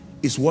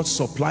is what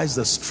supplies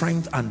the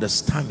strength and the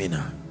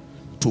stamina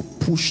to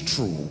push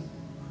through.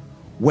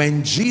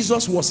 When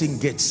Jesus was in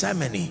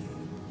Gethsemane,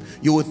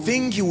 you would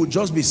think he would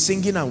just be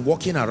singing and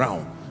walking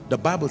around. The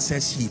Bible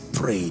says he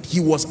prayed. He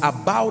was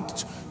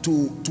about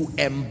to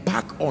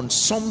embark on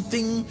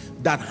something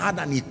that had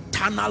an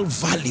eternal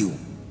value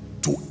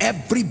to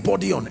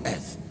everybody on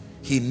earth.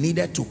 He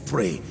needed to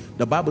pray.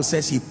 The Bible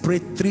says he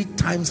prayed 3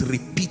 times,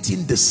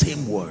 repeating the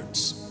same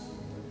words.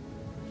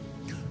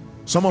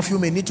 Some of you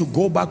may need to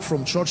go back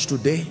from church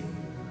today,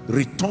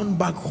 return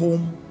back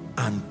home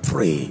and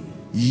pray.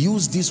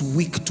 Use this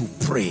week to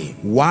pray.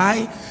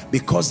 Why?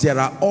 Because there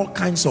are all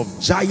kinds of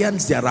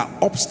giants, there are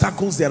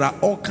obstacles, there are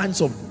all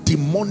kinds of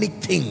demonic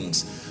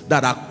things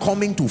that are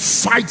coming to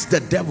fight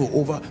the devil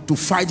over, to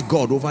fight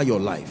God over your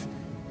life.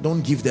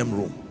 Don't give them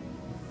room.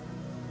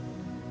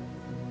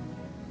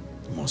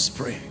 You must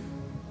pray.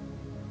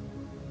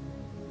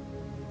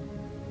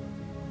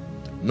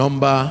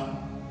 Number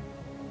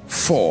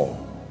 4.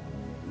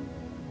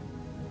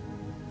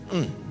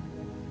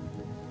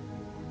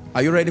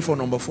 Are you ready for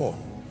number 4?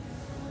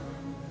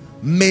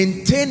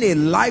 Maintain a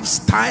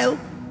lifestyle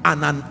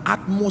and an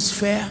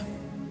atmosphere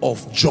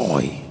of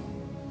joy.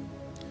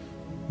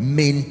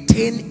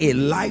 Maintain a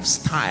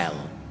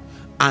lifestyle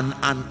and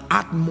an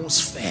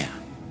atmosphere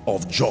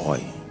of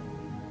joy.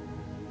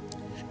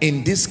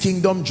 In this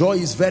kingdom, joy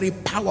is very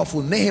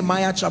powerful.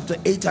 Nehemiah chapter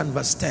 8 and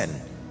verse 10.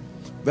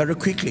 Very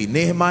quickly,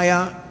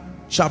 Nehemiah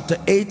chapter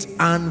 8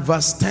 and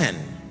verse 10.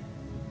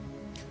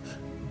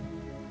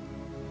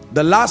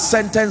 The last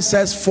sentence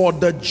says, for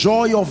the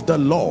joy of the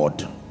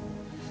Lord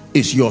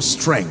is your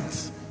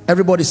strength.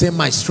 Everybody say,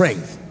 my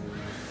strength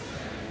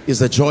is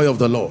the joy of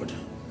the Lord.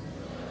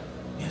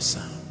 Yes,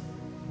 sir.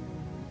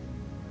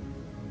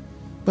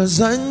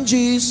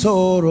 Bazanji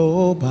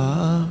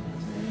soroba,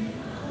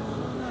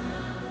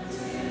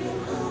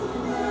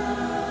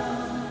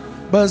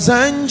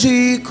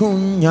 Bazanji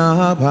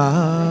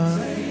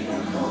kunyaba,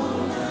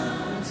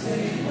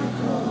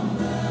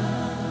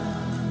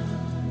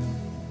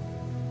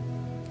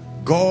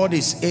 God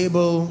is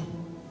able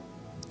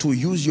to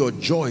use your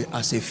joy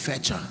as a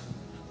fetcher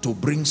to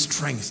bring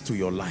strength to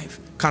your life.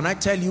 Can I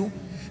tell you,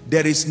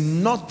 there is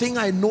nothing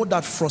I know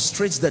that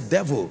frustrates the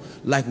devil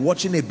like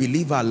watching a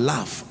believer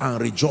laugh and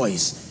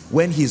rejoice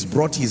when he's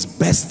brought his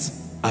best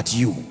at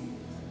you.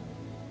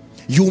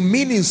 You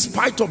mean in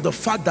spite of the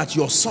fact that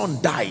your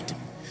son died,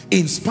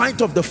 in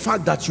spite of the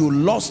fact that you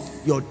lost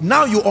your...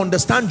 Now you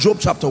understand Job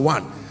chapter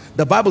 1.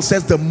 The Bible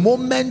says the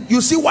moment... You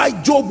see why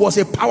Job was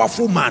a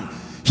powerful man.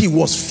 He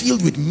was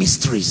filled with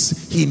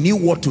mysteries. He knew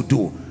what to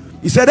do.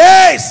 He said,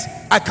 hey,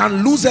 I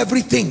can lose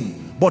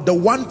everything, but the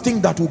one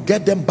thing that will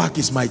get them back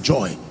is my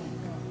joy.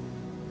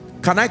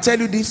 Can I tell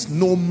you this?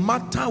 No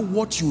matter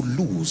what you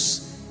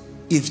lose,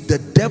 if the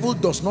devil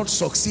does not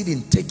succeed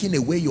in taking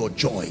away your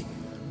joy,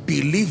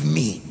 believe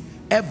me,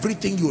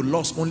 everything you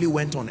lost only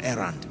went on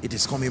errand. It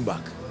is coming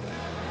back.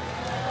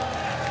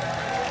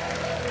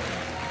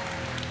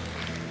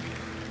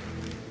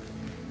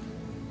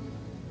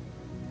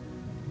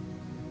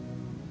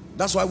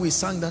 That's why we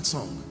sang that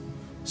song.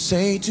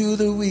 Say to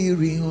the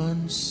weary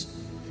ones,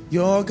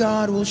 your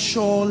God will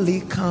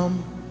surely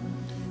come.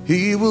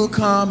 He will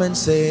come and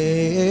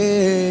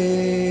save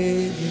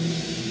you.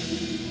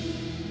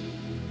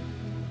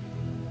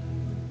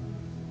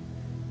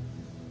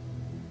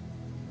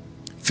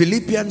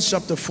 Philippians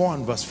chapter 4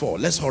 and verse 4.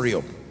 Let's hurry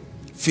up.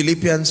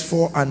 Philippians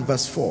 4 and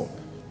verse 4.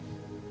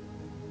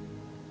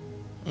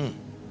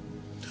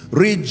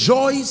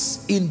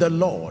 Rejoice in the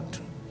Lord.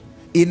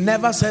 It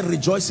never said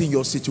rejoice in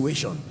your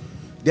situation.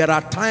 There are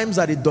times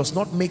that it does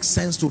not make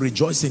sense to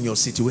rejoice in your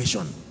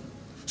situation.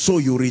 So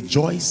you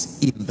rejoice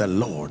in the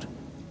Lord.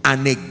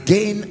 And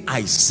again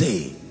I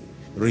say,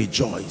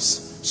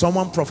 rejoice.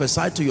 Someone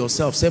prophesy to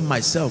yourself, say,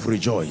 myself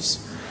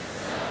rejoice.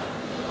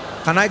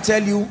 Can I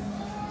tell you,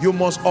 you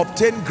must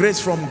obtain grace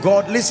from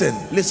God.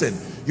 Listen,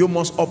 you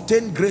must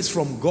obtain grace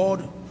from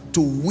God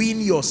to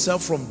wean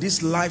yourself from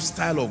this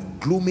lifestyle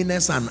of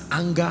gloominess and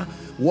anger.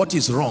 What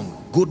is wrong?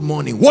 Good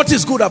morning. What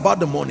is good about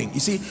the morning? You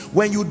see,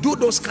 when you do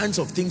those kinds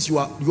of things, you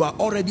are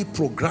already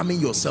programming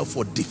yourself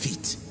for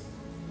defeat.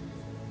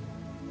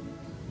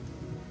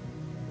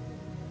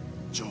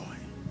 Joy.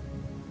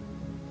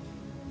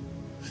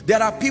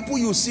 There are people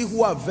you see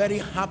who are very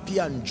happy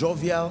and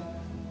jovial,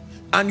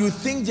 and you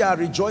think they are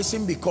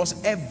rejoicing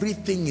because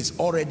everything is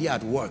already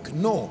at work.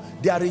 No,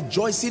 they are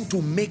rejoicing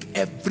to make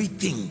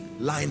everything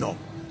line up,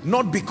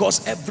 not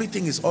because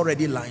everything is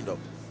already lined up.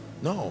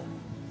 No.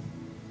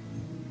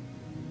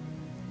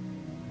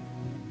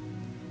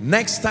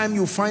 Next time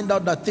you find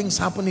out that things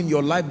happen in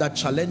your life that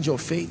challenge your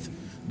faith,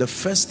 the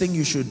first thing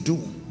you should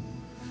do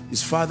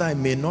is, Father, I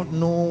may not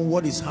know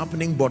what is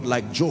happening, but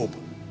like Job,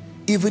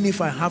 even if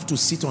I have to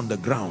sit on the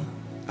ground,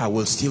 I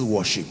will still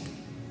worship.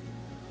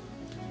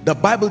 The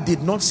Bible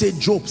did not say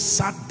Job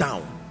sat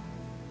down.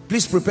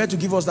 Please prepare to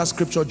give us that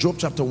scripture, Job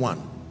chapter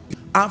 1.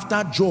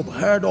 After Job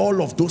heard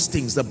all of those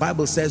things, the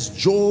Bible says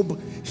Job,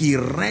 he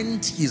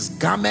rent his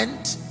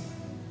garment.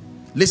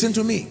 Listen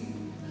to me.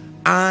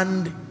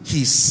 And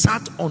he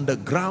sat on the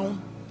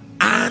ground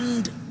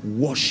and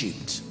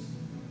worshipped.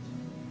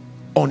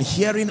 On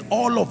hearing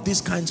all of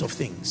these kinds of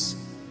things.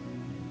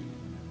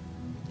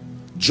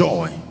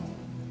 Joy.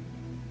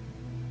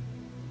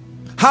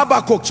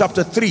 Habakkuk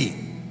chapter 3,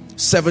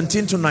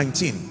 17 to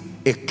 19.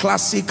 A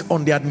classic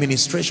on the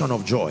administration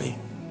of joy.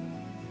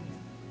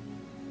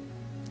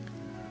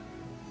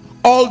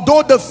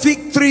 Although the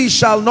fig tree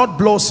shall not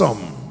blossom,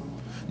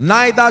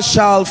 neither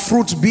shall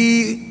fruit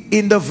be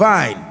in the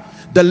vine,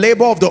 the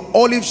labor of the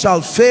olive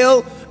shall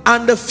fail,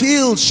 and the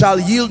field shall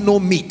yield no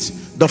meat.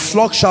 The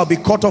flock shall be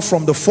cut off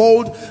from the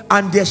fold,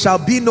 and there shall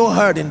be no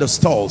herd in the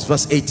stalls.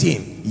 Verse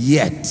 18.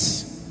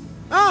 Yet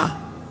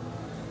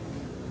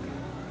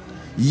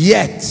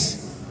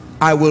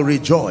I will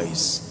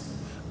rejoice.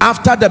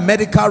 After the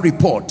medical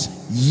report,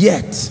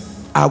 yet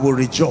I will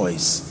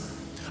rejoice.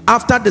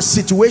 After the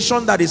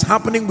situation that is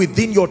happening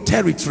within your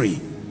territory,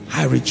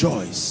 I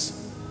rejoice.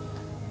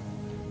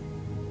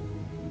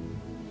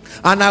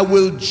 And I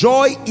will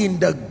joy in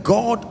the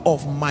God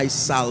of my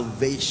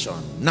salvation.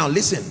 Now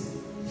listen,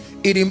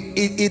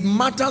 it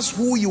matters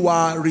who you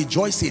are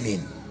rejoicing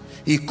in.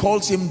 He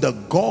calls him the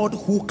God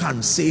who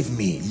can save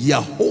me.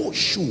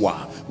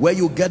 Yahoshua, where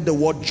you get the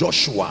word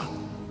Joshua,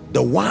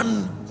 the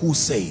one who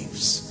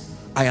saves.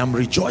 I am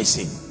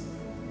rejoicing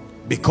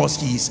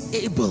because he is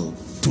able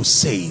to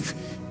save,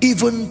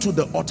 even to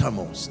the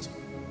uttermost.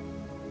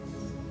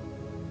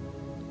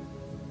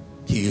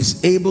 He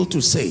is able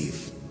to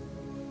save,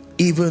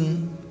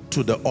 even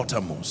to the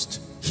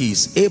uttermost. He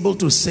is able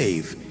to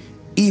save,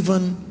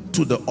 even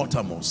to the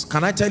uttermost.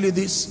 Can I tell you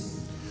this?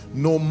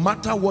 No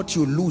matter what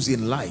you lose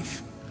in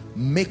life,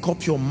 make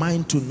up your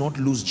mind to not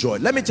lose joy.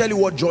 Let me tell you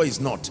what joy is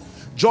not.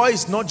 Joy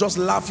is not just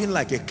laughing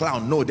like a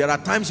clown. No, there are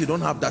times you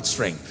don't have that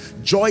strength.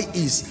 Joy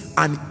is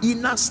an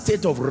inner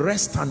state of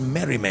rest and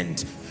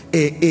merriment,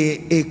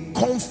 a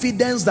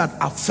confidence that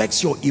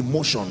affects your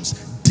emotions,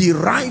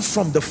 derived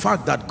from the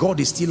fact that God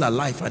is still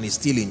alive and is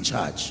still in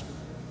charge.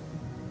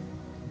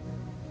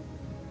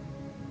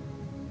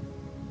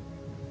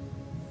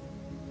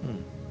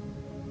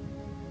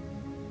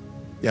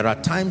 There are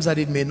times that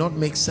it may not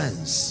make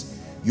sense.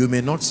 You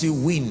may not see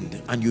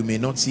wind and you may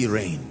not see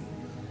rain,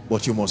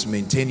 but you must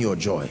maintain your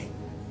joy.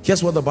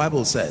 Here's what the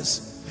Bible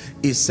says.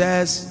 It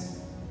says,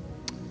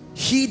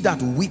 he that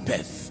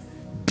weepeth,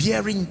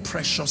 bearing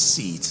precious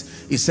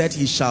seeds, he said,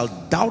 he shall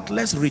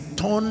doubtless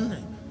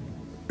return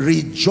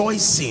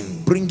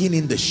rejoicing, bringing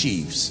in the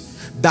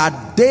sheaves.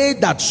 That they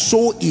that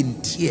sow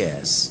in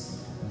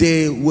tears,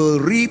 they will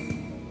reap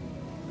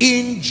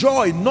in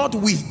joy, not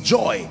with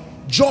joy.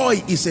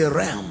 Joy is a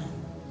realm.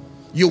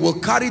 You will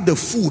carry the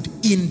food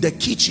in the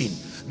kitchen.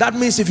 That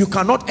means if you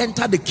cannot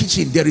enter the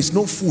kitchen, there is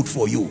no food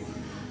for you.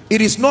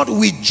 It is not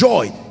with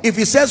joy. If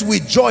it says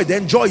with joy,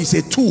 then joy is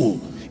a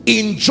tool.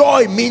 In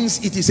joy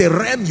means it is a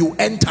realm you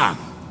enter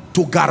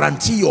to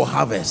guarantee your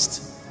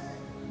harvest.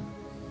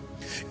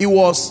 It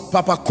was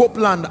Papa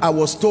Copeland, I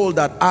was told,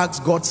 that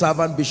asked God's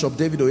servant Bishop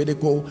David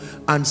Oyedepo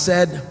and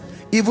said,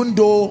 even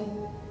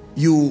though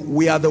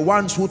we are the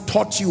ones who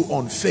taught you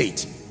on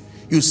faith,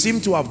 you seem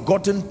to have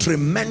gotten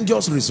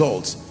tremendous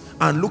results.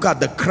 And look at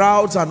the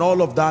crowds and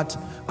all of that.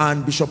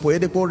 And Bishop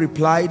Oyedepo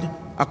replied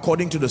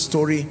according to the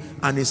story,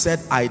 and he said,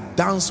 I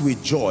dance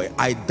with joy.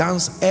 I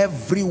dance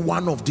every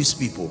one of these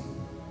people.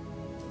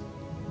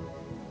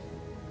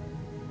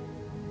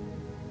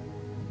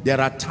 There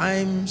are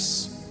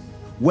times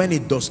when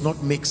it does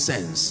not make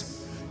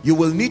sense. You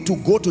will need to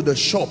go to the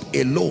shop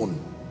alone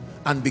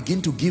and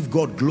begin to give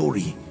God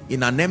glory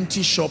in an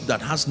empty shop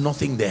that has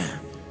nothing there.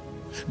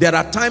 There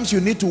are times you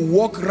need to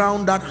walk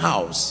around that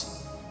house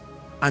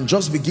and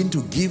just begin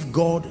to give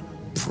God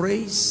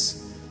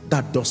praise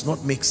that does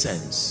not make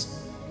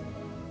sense.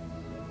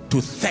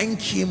 To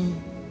thank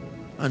him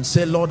and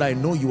say, Lord, I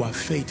know you are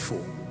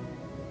faithful.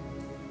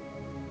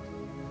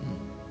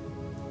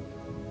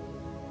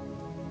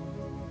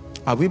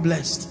 Are we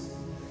blessed?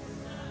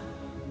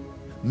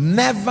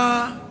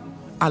 Never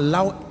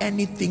allow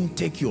anything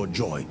take your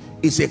joy.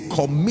 It's a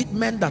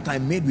commitment that I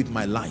made with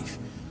my life.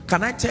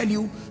 Can I tell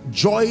you,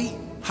 joy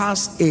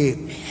has a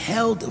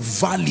health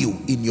value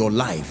in your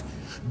life.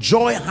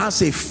 Joy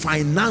has a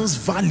finance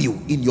value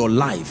in your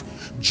life.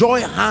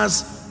 Joy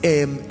has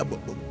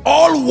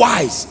all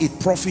wise, it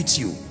profits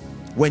you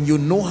when you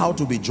know how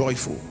to be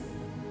joyful.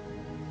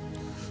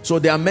 So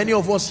there are many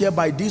of us here,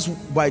 by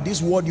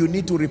this word, you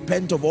need to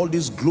repent of all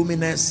this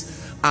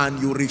gloominess, and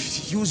you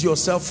refuse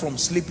yourself from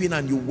sleeping,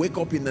 and you wake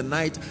up in the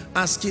night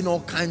asking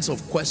all kinds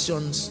of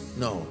questions.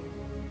 No,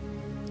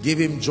 give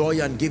him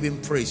joy and give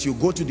him praise. You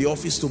go to the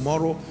office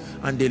tomorrow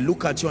and they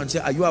look at you and say,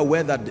 are you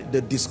aware that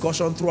the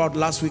discussion throughout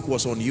last week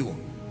was on you?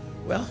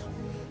 Well,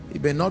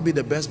 it may not be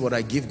the best, but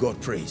I give God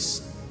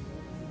praise.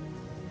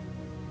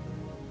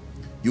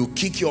 You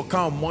kick your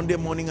car on Monday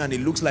morning and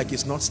it looks like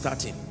it's not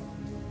starting.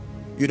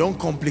 You don't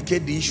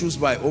complicate the issues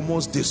by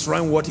almost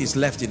destroying what is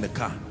left in the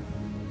car.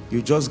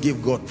 You just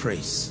give God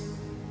praise.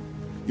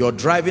 You're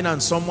driving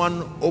and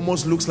someone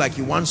almost looks like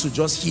he wants to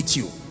just hit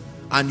you,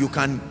 and you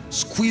can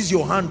squeeze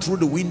your hand through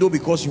the window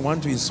because you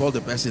want to insult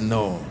the person.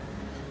 No.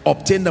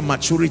 Obtain the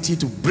maturity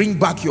to bring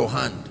back your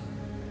hand.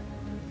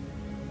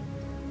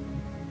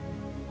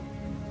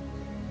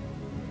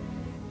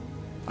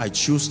 I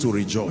choose to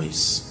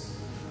rejoice.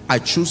 I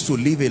choose to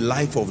live a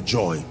life of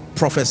joy.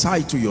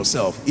 Prophesy to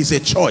yourself. It's a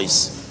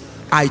choice.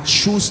 I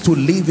choose to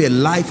live a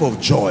life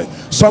of joy.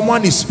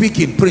 Someone is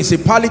speaking.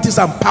 Principalities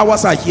and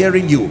powers are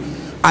hearing you.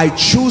 I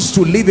choose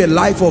to live a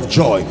life of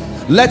joy.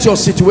 Let your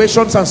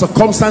situations and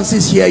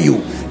circumstances hear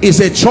you. It's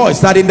a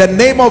choice that in the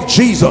name of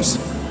Jesus,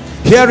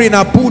 here in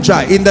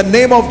Abuja, in the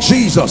name of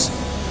Jesus,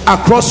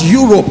 across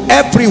Europe,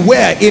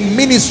 everywhere, in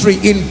ministry,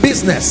 in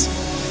business,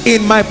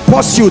 in my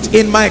pursuit,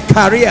 in my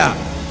career,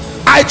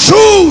 I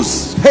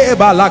choose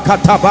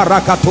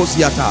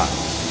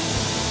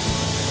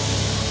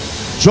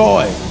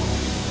joy.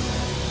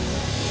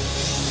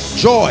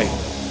 Joy.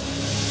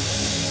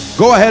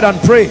 Go ahead and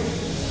pray.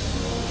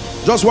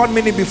 Just 1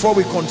 minute before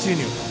we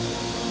continue.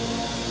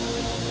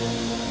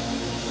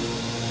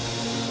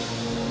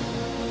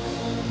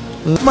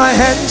 Lift my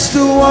hands to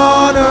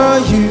honor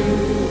you,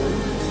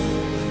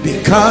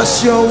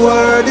 because your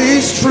word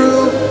is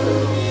true.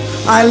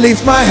 I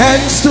lift my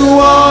hands to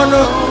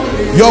honor.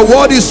 Your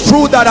word is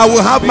true that I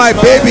will have my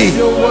baby.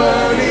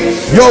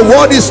 Your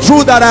word is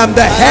true that I am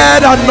the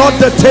head and not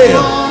the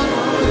tail.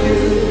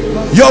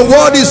 Your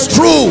word is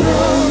true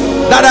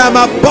that I am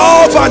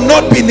above and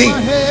not beneath.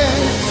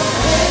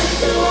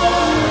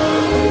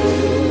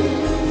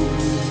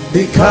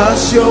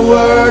 Because your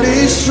word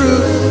is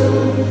true,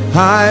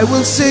 I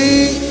will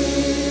sing.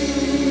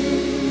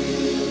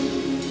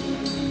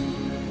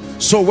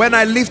 So when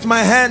I lift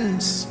my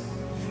hands,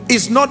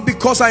 it's not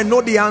because I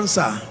know the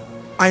answer.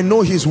 I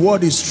know his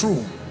word is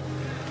true.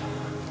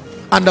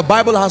 And the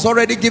Bible has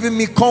already given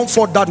me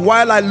comfort that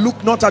while I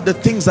look not at the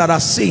things that are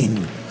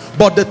seen,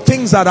 but the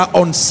things that are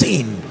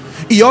unseen,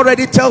 he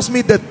already tells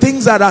me the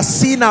things that are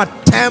seen are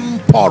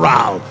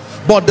temporal,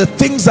 but the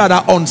things that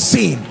are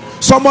unseen.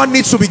 Someone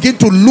needs to begin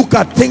to look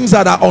at things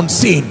that are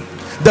unseen.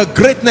 The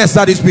greatness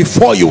that is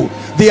before you,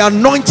 the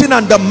anointing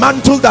and the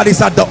mantle that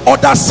is at the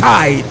other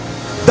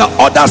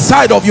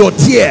side of your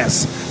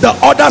tears, the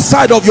other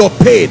side of your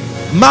pain.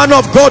 Man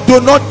of God,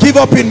 do not give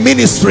up in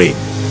ministry.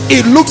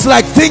 It looks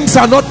like things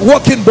are not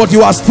working, but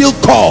you are still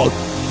called.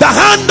 The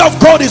hand of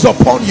God is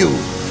upon you.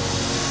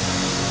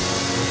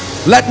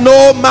 Let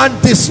no man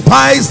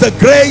despise the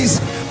grace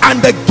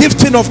and the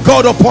gifting of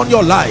God upon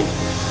your life.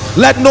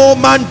 Let no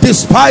man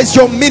despise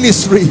your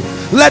ministry.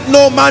 Let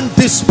no man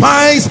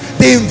despise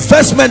the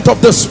investment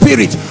of the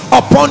Spirit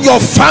upon your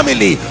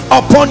family,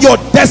 upon your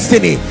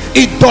destiny.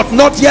 It doth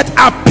not yet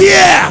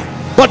appear,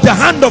 but the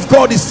hand of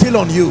God is still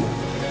on you.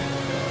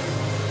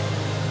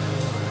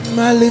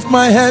 I lift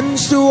my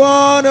hands to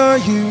honor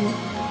you.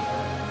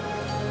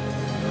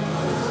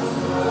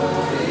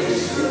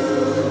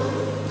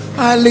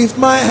 I lift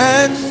my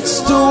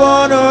hands to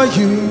honor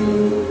you.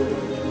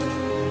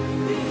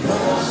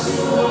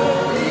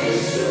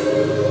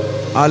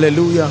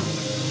 Hallelujah.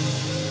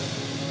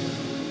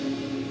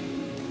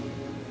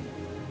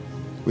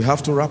 We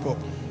have to wrap up.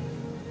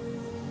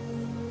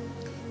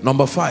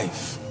 Number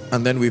 5,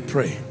 and then we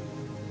pray.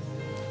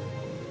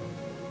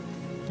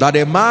 That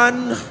a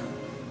man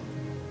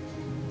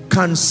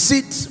can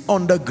sit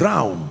on the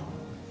ground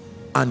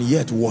and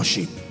yet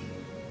worship.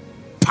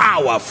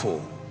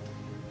 Powerful.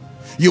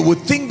 You would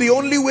think the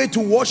only way to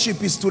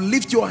worship is to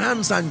lift your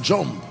hands and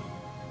jump.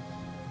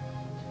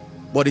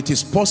 But it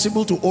is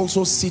possible to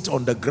also sit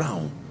on the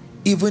ground,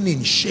 even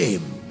in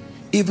shame,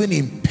 even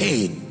in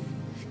pain,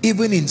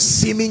 even in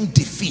seeming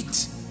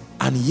defeat,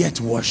 and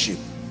yet worship.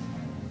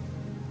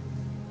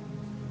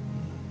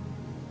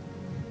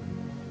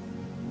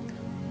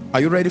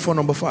 Are you ready for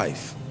number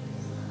 5?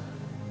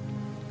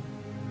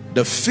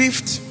 The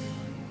 5th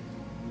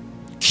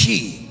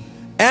key.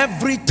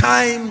 Every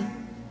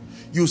time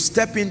you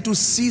step into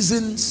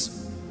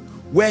seasons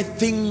where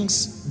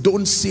things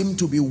don't seem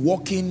to be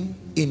working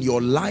in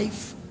your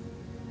life,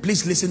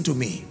 please listen to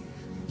me.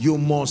 You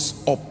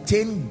must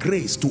obtain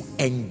grace to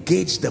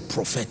engage the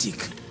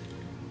prophetic.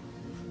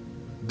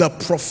 The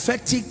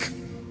prophetic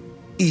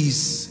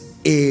is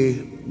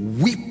a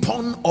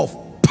weapon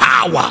of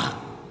power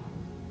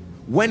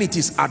when it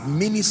is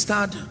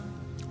administered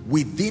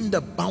within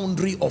the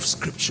boundary of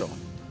Scripture.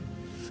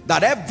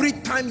 That every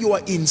time you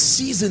are in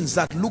seasons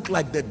that look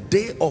like the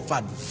day of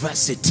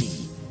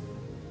adversity,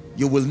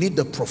 you will need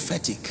the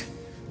prophetic.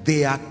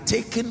 They are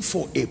taken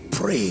for a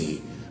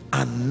prey,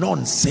 and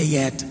none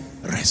saith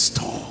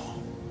restore.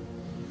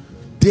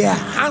 There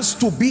has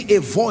to be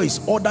a voice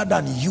other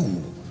than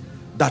you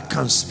that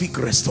can speak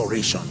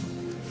restoration.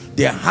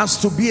 There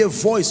has to be a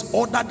voice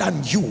other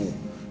than you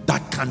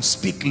that can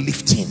speak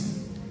lifting.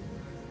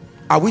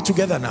 Are we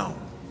together now?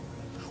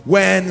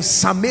 When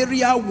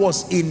Samaria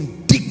was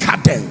in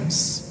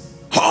decadence,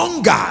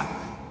 hunger,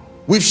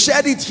 we've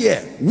shared it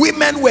here,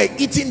 women were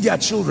eating their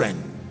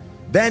children.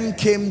 Then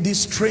came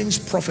this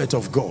strange prophet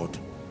of God,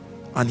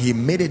 and he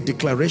made a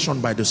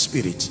declaration by the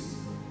Spirit.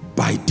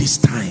 By this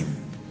time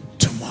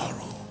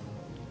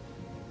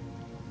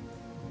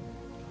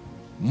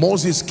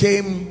Moses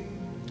came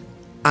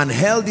and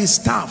held his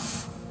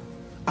staff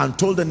and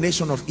told the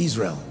nation of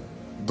Israel,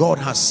 God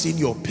has seen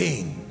your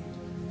pain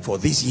for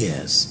these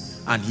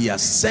years and he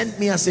has sent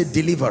me as a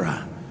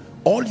deliverer.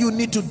 All you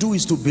need to do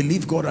is to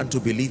believe God and to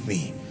believe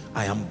me.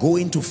 I am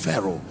going to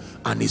Pharaoh.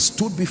 And he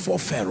stood before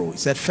Pharaoh. He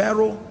said,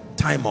 Pharaoh,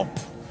 time up.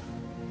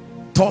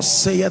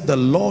 Thus saith the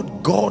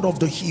Lord God of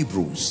the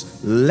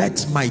Hebrews,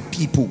 let my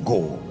people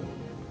go.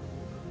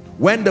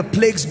 When the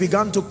plagues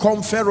began to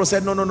come, Pharaoh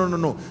said,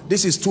 no,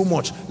 this is too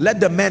much. Let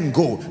the men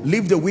go,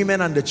 leave the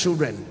women and the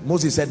children.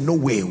 Moses said, no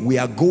way, we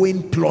are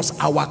going plus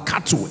our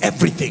cattle,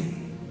 everything.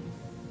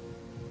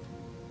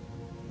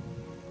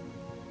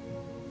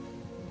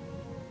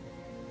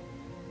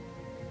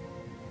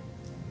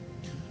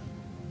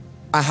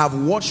 I have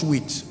watched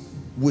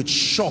with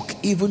shock,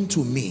 even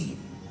to me,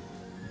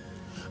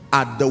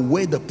 at the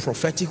way the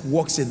prophetic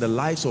works in the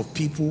lives of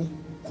people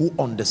who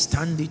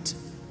understand it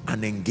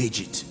and engage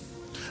it.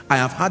 I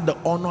have had the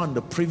honor and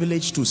the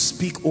privilege to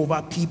speak over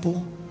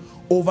people,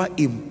 over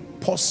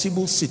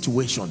impossible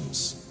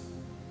situations,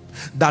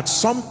 that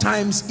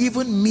sometimes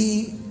even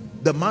me,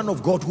 the man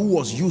of God who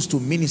was used to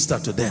minister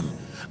to them,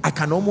 I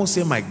can almost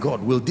say, my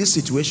God, will this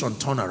situation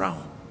turn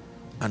around?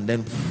 And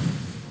then,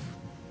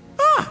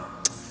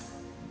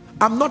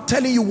 I'm not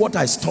telling you what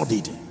I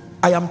studied.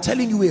 I am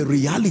telling you a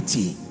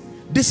reality.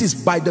 This is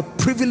by the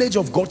privilege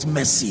of God's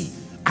mercy.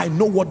 I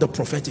know what the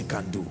prophetic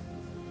can do.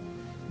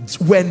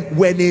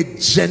 When a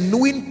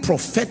genuine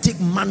prophetic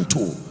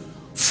mantle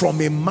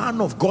from a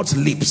man of God's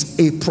lips,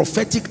 a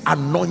prophetic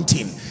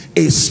anointing,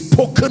 a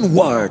spoken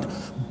word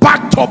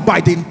backed up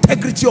by the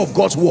integrity of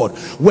God's word,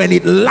 when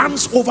it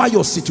lands over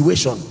your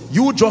situation,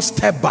 you just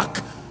step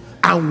back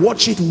and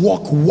watch it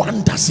work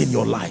wonders in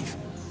your life.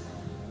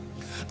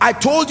 I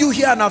told you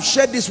here, and I've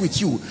shared this with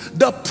you,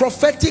 the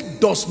prophetic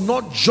does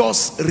not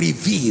just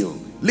reveal.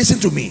 Listen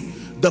to me.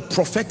 The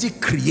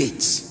prophetic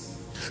creates.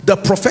 The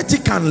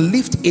prophetic can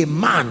lift a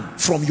man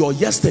from your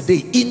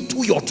yesterday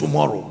into your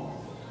tomorrow.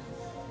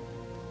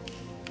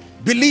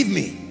 Believe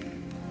me.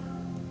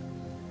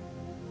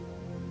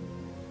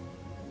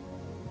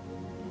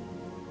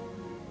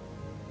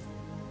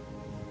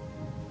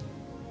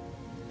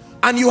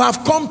 And you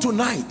have come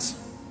tonight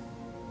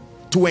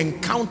to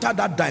encounter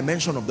that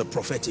dimension of the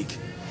prophetic.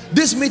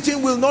 This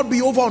meeting will not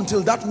be over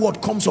until that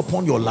word comes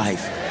upon your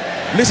life.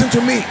 Listen to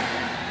me.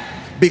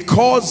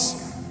 Because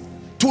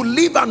to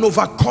live an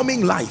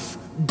overcoming life,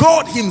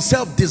 God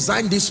himself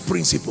designed these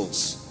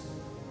principles.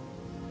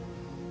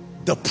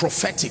 The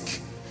prophetic,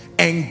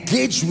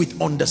 engaged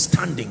with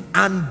understanding,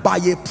 and by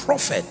a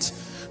prophet,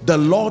 the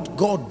Lord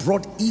God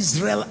brought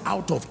Israel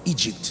out of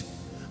Egypt,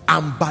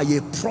 and by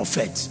a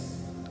prophet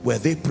were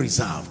they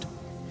preserved.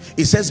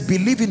 It says,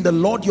 believe in the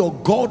Lord your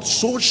God,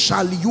 so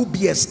shall you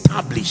be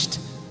established.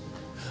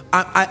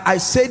 I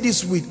say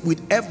this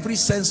with every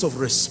sense of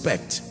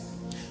respect,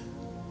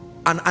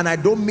 and I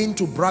don't mean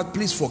to brag,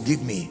 please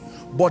forgive me,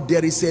 but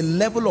there is a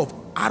level of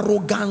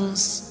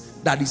arrogance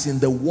that is in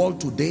the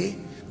world today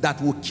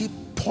that will keep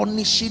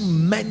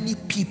punishing many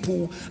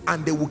people,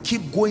 and they will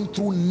keep going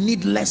through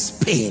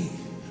needless pain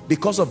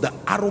because of the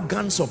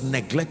arrogance of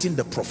neglecting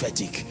the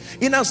prophetic.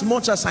 In as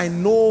much as I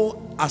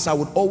know, as I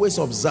would always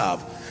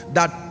observe,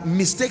 that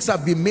mistakes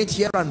have been made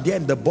here and there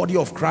in the body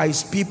of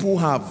Christ. People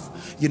have,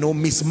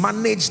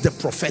 mismanaged the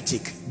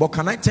prophetic. But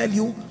can I tell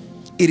you,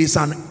 it is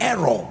an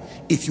error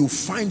if you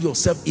find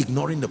yourself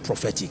ignoring the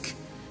prophetic.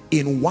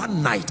 In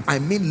one night, I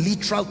mean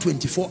literal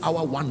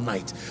 24-hour one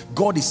night,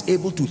 God is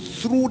able to,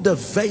 through the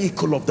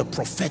vehicle of the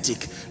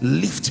prophetic,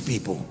 lift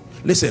people.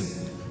 Listen,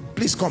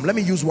 please come. Let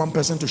me use one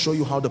person to show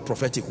you how the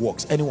prophetic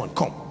works. Anyone,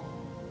 come.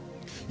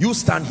 You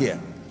stand here.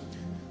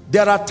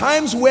 There are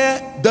times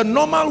where the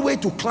normal way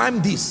to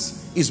climb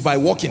this is by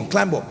walking.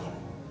 Climb up.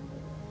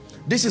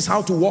 This is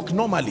how to walk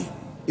normally.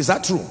 Is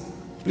that true?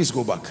 Please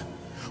go back.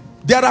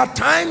 There are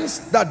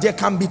times that there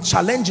can be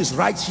challenges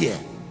right here,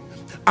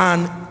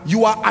 and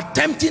you are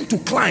attempting to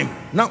climb.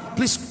 Now,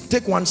 please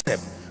take one step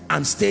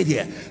and stay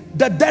here.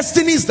 The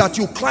destiny is that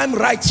you climb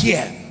right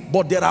here,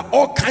 but there are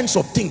all kinds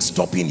of things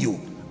stopping you.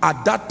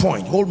 At that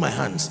point, hold my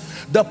hands.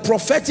 The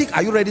prophetic,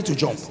 are you ready to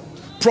jump?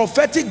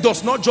 Prophetic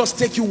does not just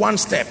take you one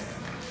step.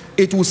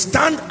 It will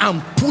stand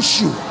and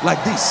push you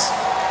like this.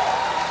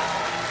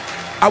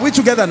 Are we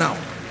together now?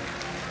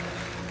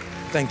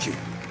 Thank you.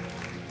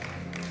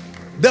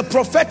 The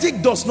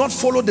prophetic does not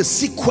follow the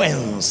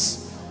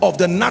sequence of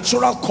the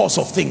natural course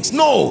of things.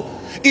 No,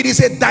 it is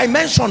a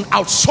dimension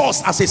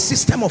outsourced as a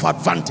system of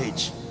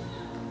advantage.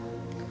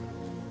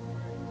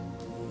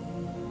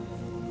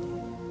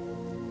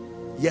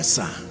 Yes,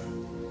 sir.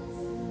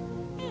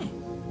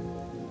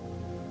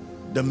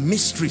 The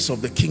mysteries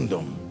of the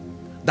kingdom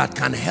that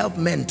can help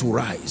men to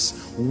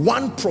rise.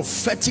 One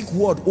prophetic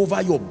word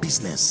over your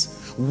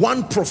business,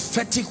 one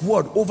prophetic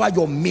word over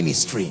your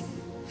ministry.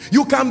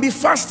 You can be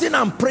fasting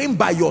and praying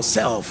by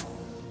yourself.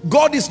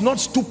 God is not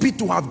stupid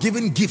to have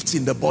given gifts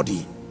in the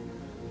body.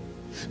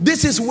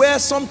 This is where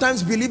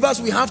sometimes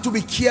believers, we have to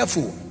be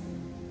careful.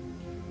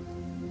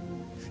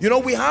 You know,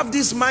 we have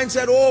this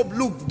mindset, oh,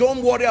 look,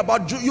 don't worry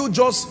about you. You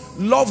just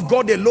love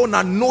God alone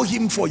and know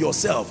him for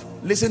yourself.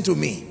 Listen to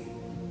me.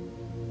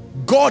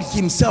 God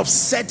himself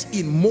set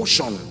in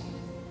motion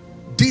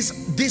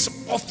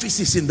these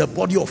offices in the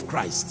body of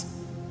Christ.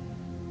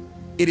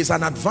 It is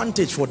an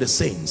advantage for the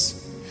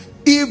saints.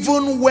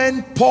 Even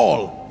when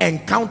Paul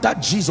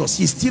encountered Jesus,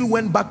 he still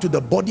went back to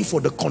the body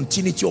for the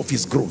continuity of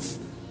his growth.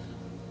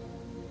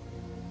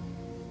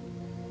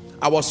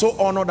 I was so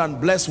honored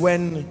and blessed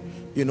when,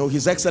 you know,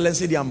 His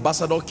Excellency the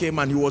ambassador came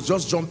and he was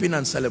just jumping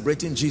and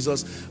celebrating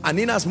Jesus. And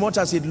in as much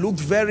as it looked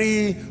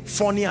very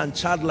funny and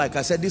childlike,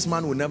 I said, this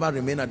man will never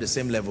remain at the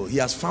same level. He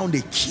has found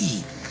a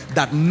key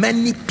that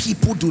many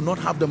people do not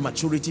have the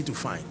maturity to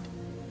find.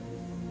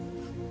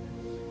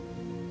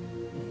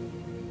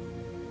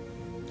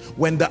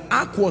 When the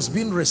ark was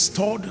being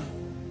restored,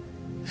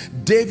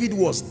 David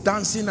was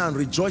dancing and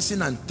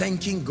rejoicing and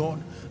thanking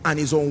God, and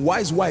his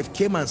unwise wife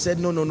came and said,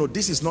 no,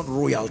 this is not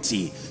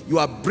royalty. You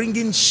are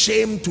bringing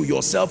shame to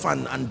yourself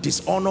and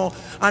dishonor.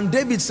 And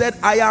David said,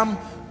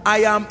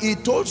 he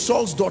told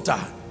Saul's daughter,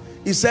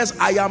 he says,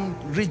 I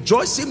am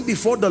rejoicing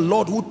before the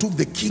Lord who took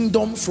the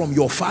kingdom from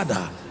your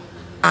father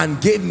and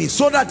gave me,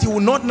 so that he will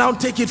not now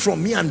take it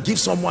from me and give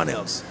someone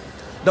else.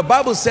 The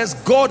Bible says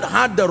God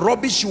had the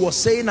rubbish she was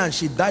saying and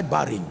she died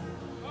barren.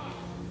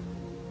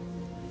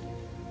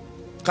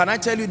 Can I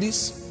tell you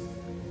this?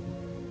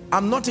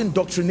 I'm not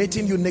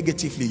indoctrinating you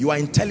negatively. You are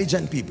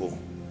intelligent people.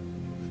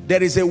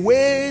 There is a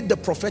way the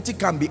prophetic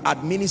can be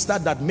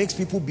administered that makes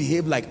people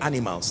behave like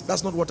animals.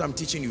 That's not what I'm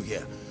teaching you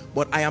here.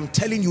 But I am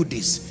telling you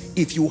this.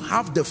 If you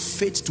have the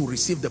faith to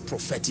receive the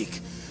prophetic,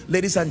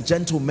 ladies and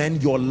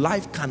gentlemen, your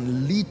life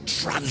can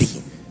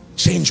literally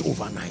change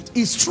overnight.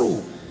 It's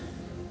true.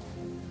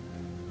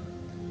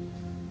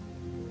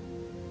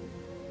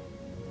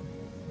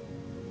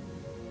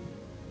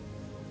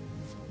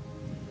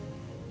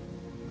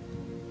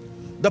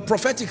 The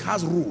prophetic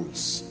has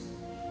rules.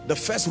 The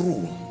first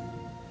rule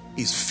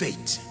is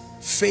faith.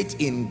 Faith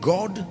in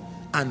God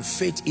and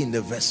faith in the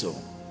vessel.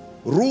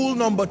 Rule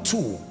number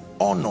 2,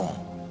 honor.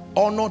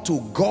 Honor to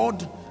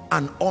God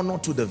and honor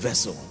to the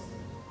vessel.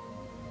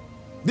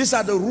 These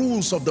are the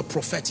rules of the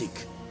prophetic.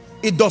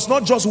 It does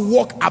not just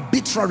work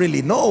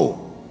arbitrarily.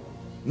 No.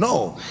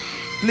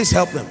 Please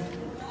help them.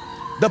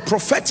 The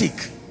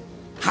prophetic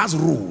has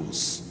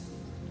rules.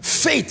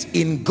 Faith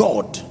in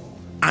God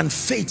and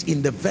faith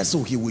in the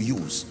vessel he will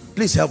use.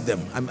 Please help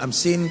them. I'm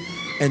seeing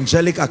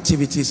angelic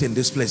activities in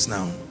this place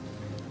now.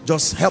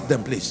 Just help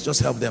them, please.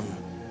 Just help them.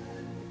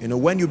 You know,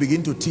 when you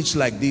begin to teach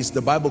like this,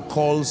 the Bible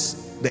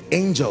calls the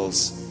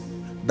angels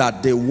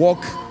that they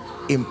walk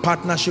in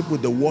partnership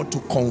with the word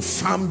to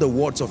confirm the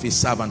words of his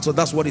servant. So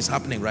that's what is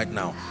happening right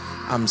now.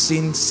 I'm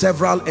seeing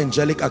several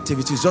angelic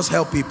activities. Just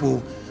help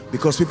people,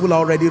 because people are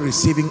already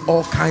receiving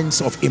all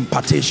kinds of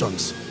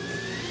impartations.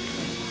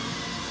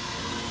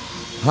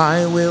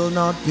 I will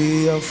not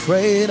be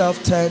afraid of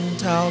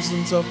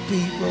 10,000s of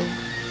people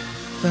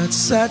that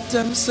set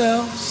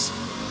themselves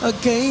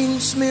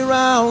against me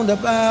round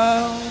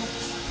about.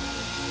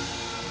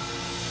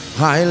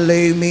 I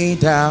lay me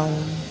down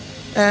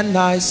and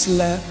I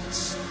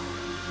slept.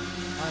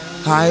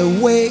 I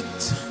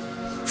waked,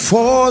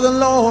 for the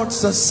Lord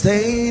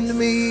sustained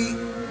me.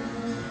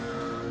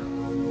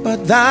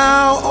 But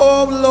thou,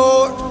 O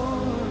Lord,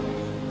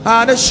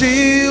 art a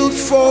shield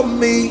for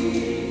me.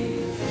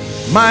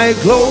 My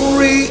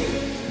glory,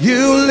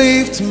 you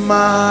lift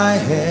my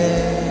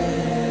head.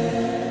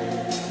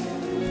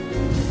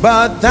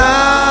 But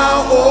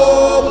thou,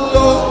 O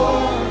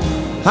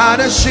Lord, art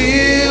a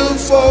shield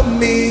for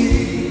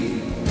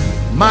me.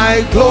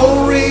 My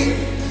glory,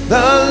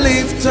 the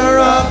lifter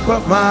up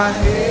of my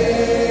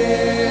head.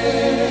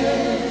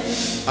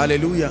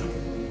 Hallelujah.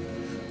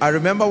 I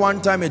remember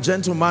one time a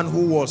gentleman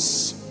who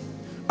was,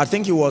 I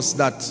think it was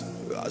that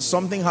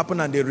something happened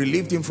and they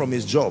relieved him from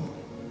his job.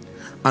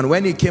 And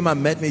when he came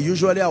and met me,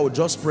 usually I would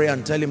just pray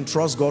and tell him,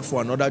 trust God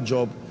for another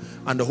job.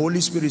 And the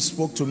Holy Spirit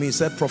spoke to me. He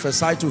said,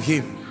 prophesy to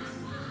him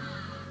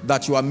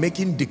that you are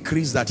making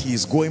decrees that he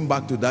is going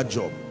back to that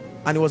job.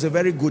 And it was a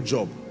very good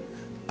job.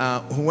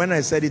 When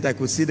I said it, I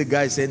could see the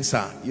guy saying,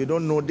 sir, you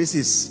don't know this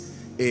is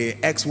a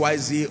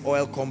XYZ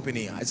oil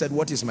company. I said,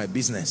 what is my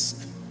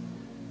business?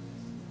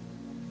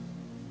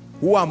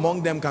 Who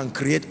among them can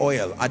create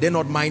oil? Are they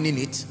not mining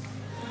it?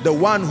 The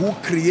one who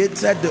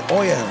created the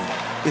oil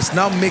is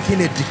now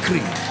making a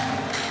decree.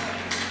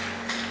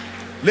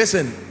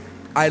 Listen,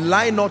 I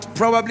lie not.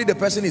 Probably the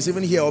person is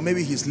even here, or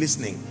maybe he's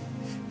listening.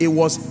 It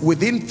was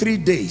within 3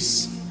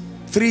 days.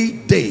 3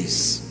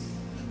 days.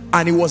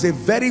 And it was a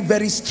very,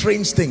 very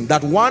strange thing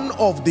that one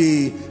of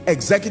the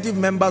executive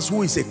members,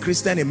 who is a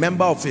Christian, a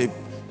member of a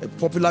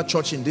popular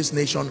church in this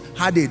nation,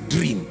 had a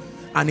dream.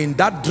 And in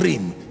that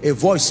dream, a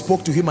voice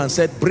spoke to him and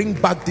said, bring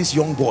back this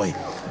young boy.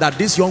 That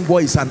this young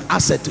boy is an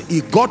asset.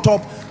 He got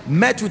up,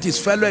 met with his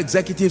fellow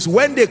executives.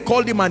 When they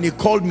called him and he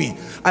called me,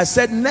 I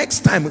said,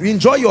 next time,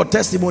 enjoy your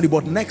testimony,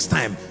 but next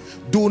time,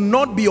 do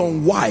not be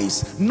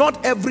unwise.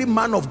 Not every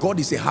man of God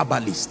is a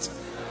herbalist.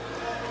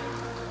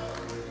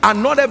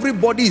 And not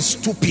everybody is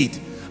stupid.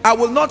 I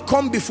will not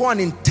come before an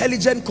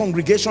intelligent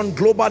congregation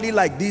globally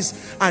like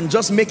this and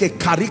just make a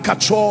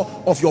caricature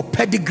of your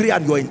pedigree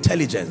and your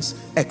intelligence,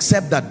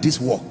 except that this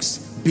works.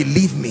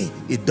 Believe me,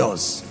 it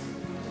does.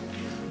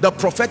 The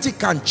prophetic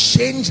can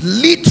change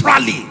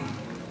literally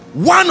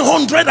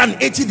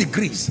 180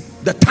 degrees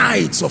the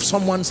tides of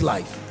someone's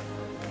life.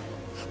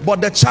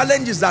 But the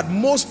challenge is that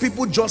most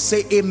people just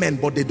say amen,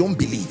 but they don't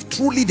believe.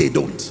 Truly they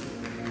don't.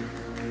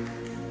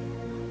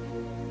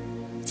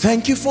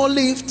 Thank you for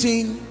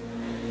lifting.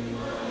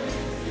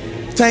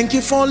 Thank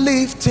you for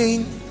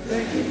lifting.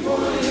 Thank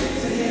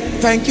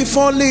you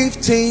for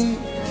lifting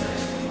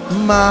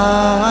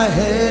my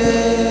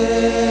head.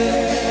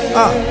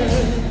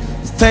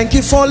 Thank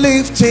you for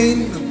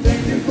lifting.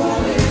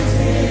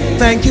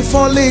 Thank you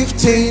for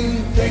lifting.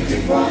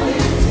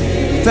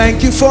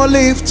 Thank you for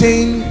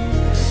lifting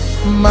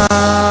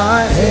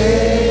my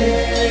head.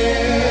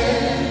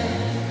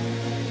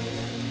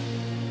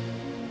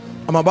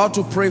 I'm about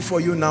to pray for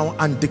you now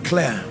and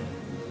declare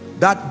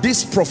that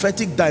this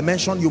prophetic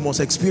dimension, you must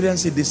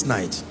experience it this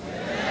night.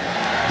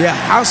 There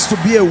has to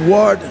be a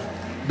word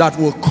that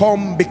will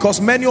come,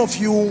 because many of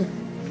you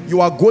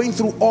are going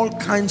through all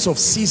kinds of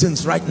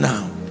seasons right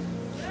now,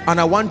 and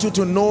I want you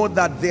to know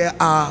that there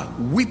are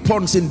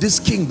weapons in this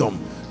kingdom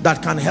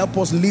that can help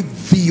us live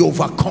the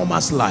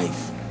overcomer's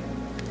life.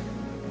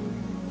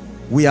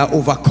 We are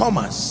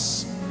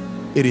overcomers.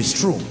 It is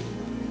true.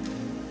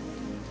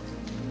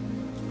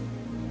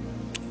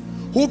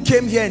 Who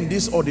came here in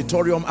this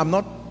auditorium? I'm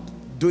not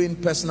doing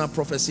personal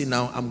prophecy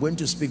now. I'm going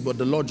to speak, but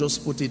the Lord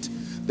just put it.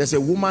 There's a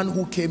woman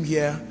who came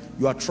here.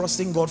 You are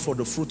trusting God for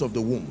the fruit of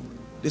the womb.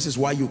 This is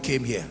why you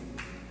came here.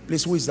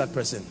 Please, who is that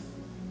person?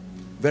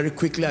 Very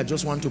quickly, I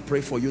just want to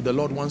pray for you. The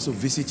Lord wants to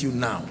visit you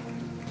now.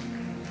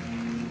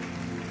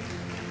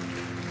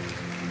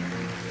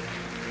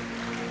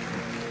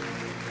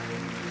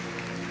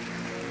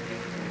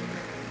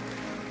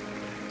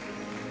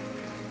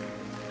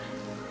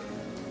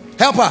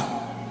 Help her.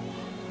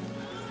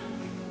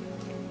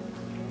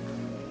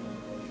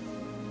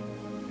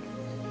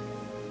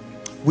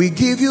 We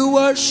give you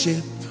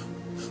worship,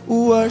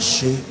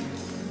 worship,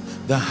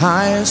 the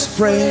highest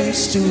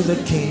praise to the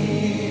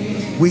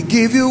King. We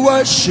give you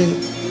worship,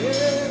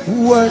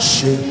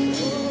 worship,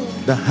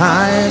 the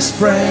highest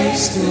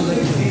praise to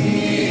the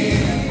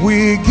King.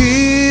 We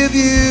give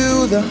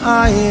you the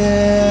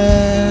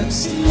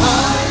highest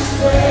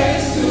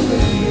praise to the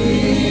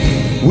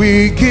King.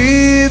 We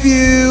give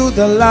you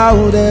the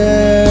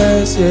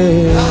loudest,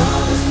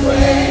 loudest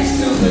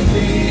praise to the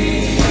King.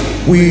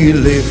 We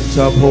lift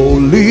up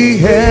holy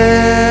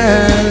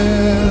hands.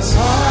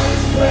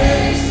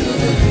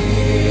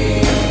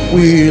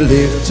 We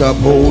lift up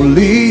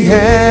holy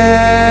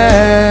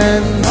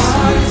hands.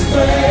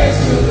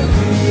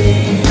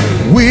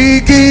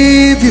 We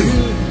give you,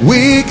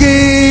 we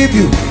give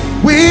you,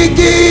 we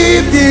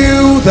give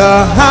you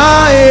the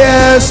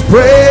highest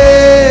praise.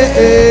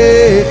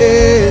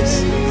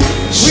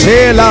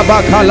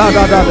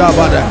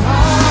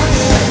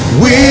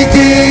 We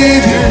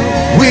give you,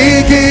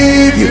 we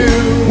give you,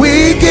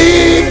 we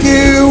give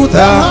you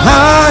the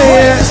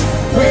highest.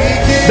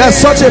 There's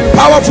such a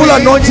powerful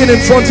anointing in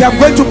front here. I'm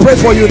going to pray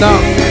for you now.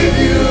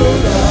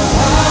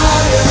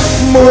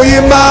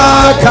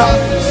 Muimaka,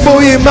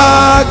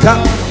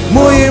 Muimaka,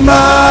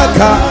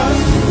 Muimaka.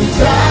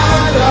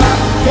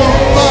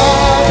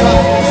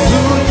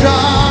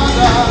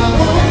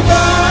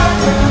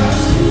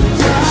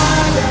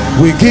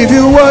 We give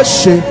you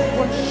worship,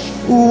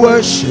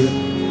 worship,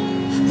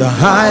 the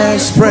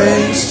highest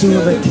praise to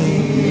the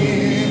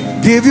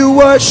King. Give you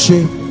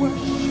worship,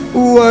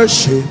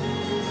 worship,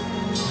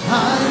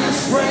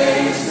 highest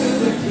praise to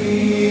the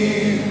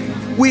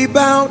King. We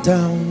bow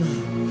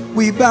down,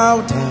 we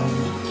bow down,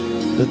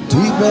 the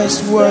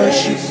deepest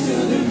worship to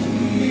the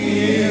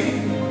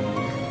King.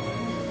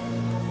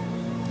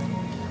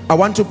 I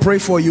want to pray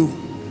for you,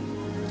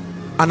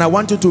 and I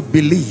want you to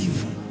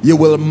believe. You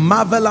will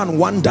marvel and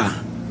wonder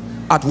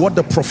at what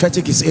the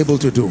prophetic is able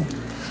to do.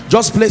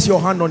 Just place your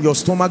hand on your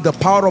stomach. The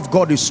power of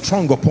God is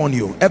strong upon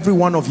you, every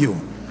one of you.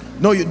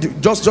 No, you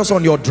just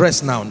on your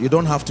dress now. You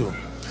don't have to.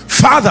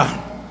 Father,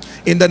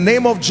 in the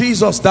name of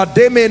Jesus, that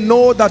they may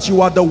know that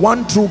you are the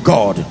one true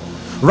God.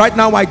 Right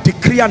now I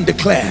decree and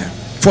declare,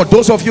 for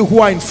those of you who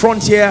are in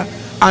front here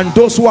and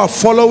those who are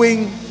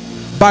following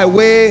by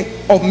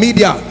way of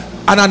media,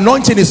 an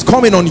anointing is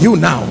coming on you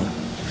now.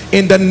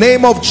 In the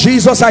name of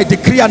Jesus, I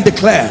decree and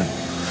declare,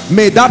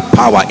 may that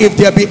power, if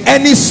there be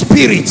any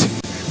spirit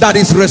that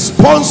is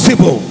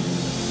responsible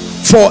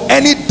for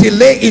any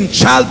delay in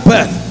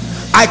childbirth,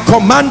 I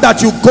command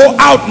that you go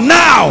out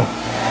now.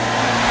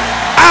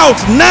 Out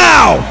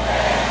now.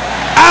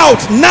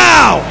 Out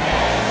now.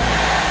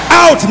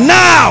 Out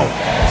now.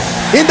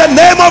 In the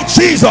name of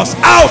Jesus.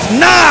 Out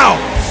now.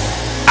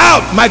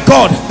 Out. My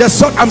God,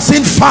 I'm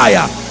seeing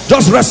fire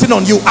just resting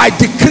on you. I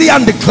decree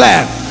and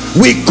declare,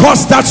 we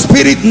curse that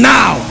spirit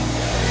now.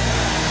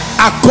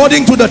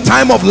 According to the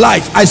time of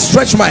life, I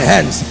stretch my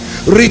hands.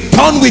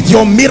 Return with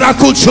your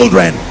miracle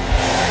children.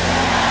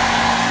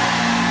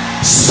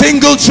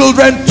 Single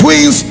children,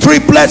 twins,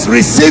 triplets,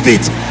 receive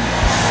it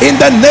in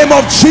the name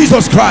of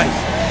Jesus Christ.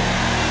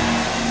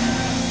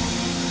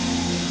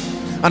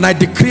 And I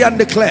decree and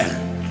declare,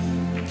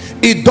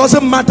 it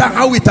doesn't matter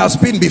how it has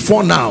been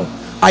before now.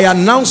 I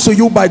announce to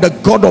you by the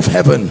God of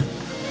heaven,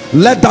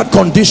 let that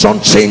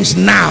condition change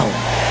now.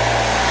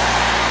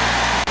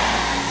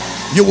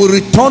 You will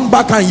return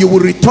back, and you will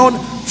return.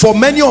 For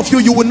many of you,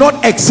 you will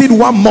not exceed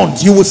 1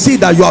 month. You will see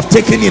that you have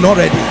taken in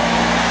already.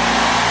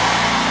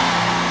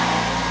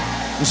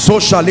 So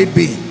shall it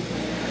be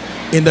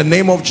in the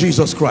name of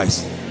Jesus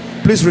Christ.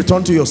 Please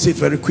return to your seat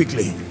very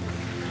quickly.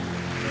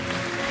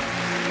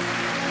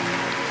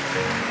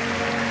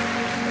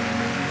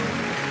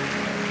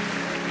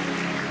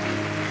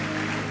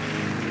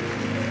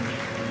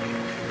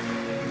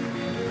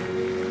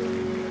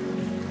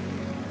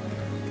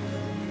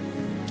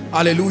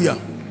 Hallelujah.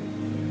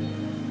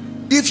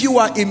 If you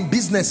are in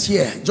business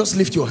here, just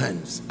lift your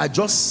hands. I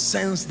just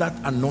sense that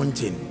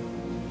anointing.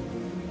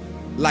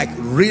 Like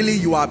really,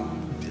 you are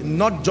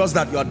not just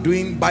that you are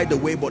doing by the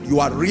way, but you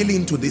are really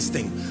into this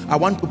thing. I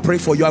want to pray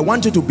for you. I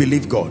want you to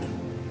believe God.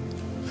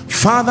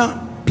 Father,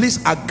 please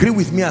agree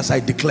with me as I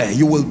declare.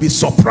 You will be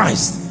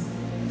surprised,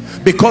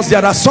 because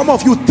there are some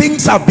of you,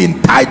 things have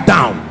been tied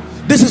down.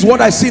 This is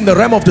what I see in the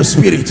realm of the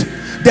spirit.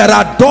 There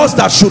are doors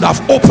that should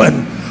have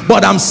opened,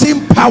 but I'm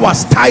seeing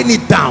powers tying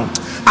it down.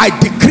 I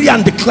decree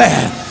and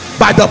declare,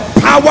 by the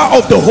power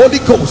of the Holy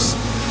Ghost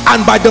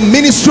and by the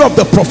ministry of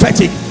the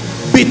prophetic,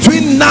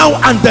 between now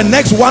and the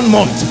next 1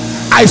 month,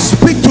 I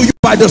speak to you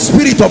by the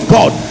Spirit of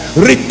God.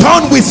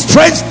 Return with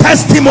strange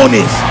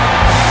testimonies.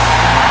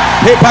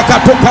 Return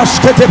with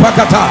strange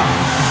testimonies.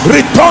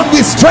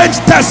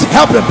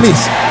 Help them,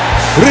 please.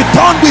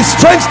 Return with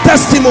strange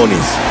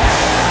testimonies.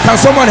 Can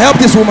someone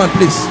help this woman,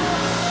 please?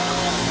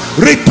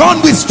 Return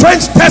with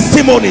strange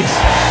testimonies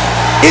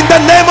in the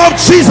name of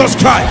Jesus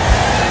Christ.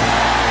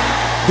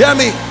 Hear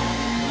me.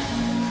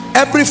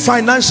 Every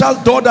financial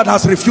door that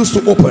has refused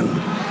to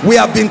open, we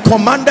have been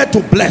commanded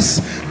to bless.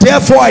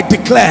 Therefore I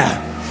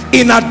declare,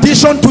 in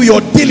addition to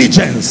your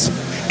diligence,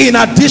 in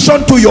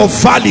addition to your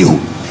value,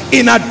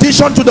 in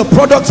addition to the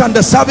products and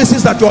the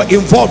services that you are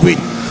involved with,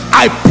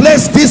 I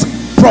place this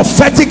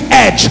prophetic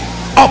edge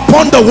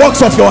upon the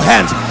works of your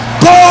hands.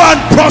 Go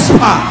and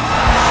prosper.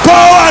 Go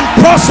and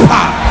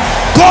prosper.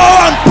 Go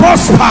and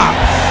prosper.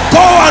 Go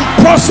and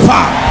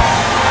prosper.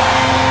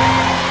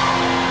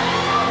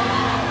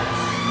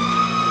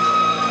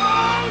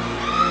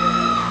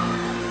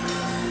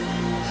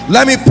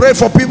 Let me pray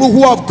for people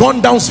who have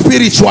gone down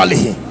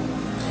spiritually,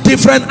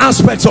 different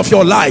aspects of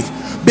your life,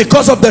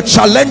 because of the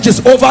challenges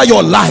over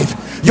your life.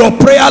 Your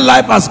prayer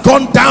life has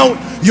gone down,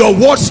 your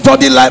word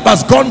study life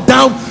has gone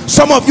down.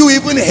 Some of you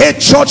even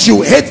hate church,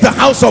 you hate the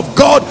house of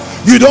God,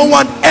 you don't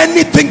want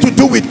anything to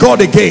do with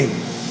God again.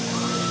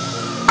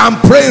 I'm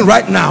praying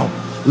right now,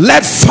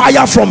 let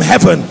fire from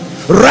heaven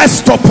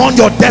rest upon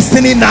your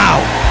destiny now.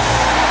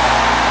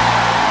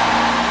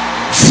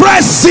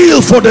 Fresh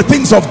zeal for the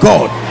things of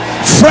God,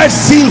 fresh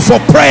zeal for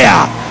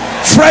prayer,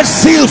 fresh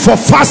zeal for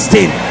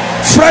fasting,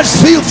 fresh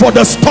zeal for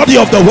the study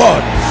of the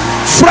word,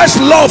 fresh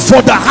love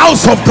for the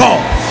house of God.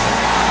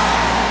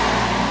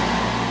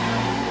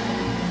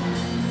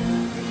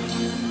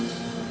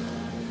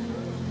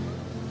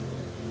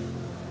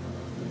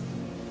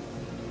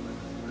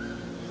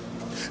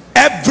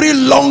 Every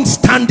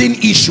long-standing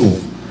issue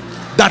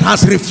that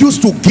has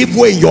refused to give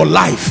way in your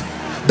life,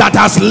 that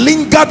has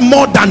lingered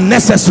more than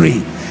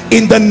necessary,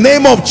 in the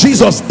name of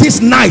Jesus,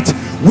 this night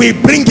we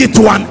bring it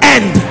to an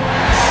end.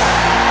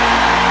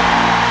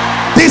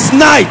 This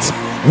night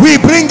we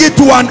bring it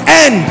to an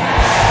end.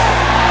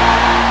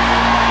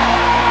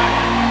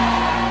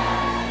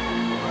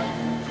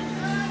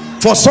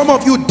 For some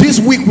of you, this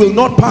week will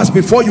not pass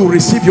before you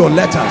receive your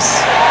letters.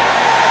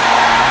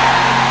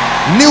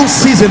 New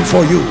season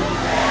for you.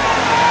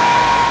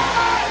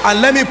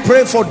 And let me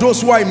pray for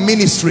those who are in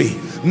ministry.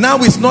 Now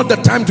is not the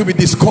time to be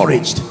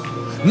discouraged.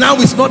 Now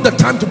is not the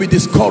time to be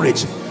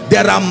discouraged.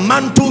 There are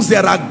mantles,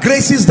 there are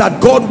graces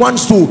that God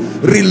wants to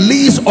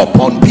release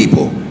upon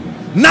people.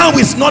 Now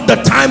is not the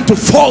time to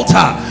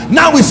falter.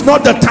 Now is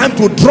not the time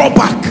to draw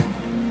back.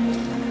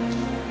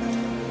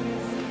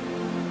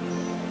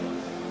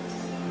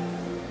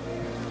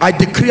 I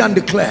decree and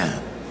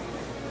declare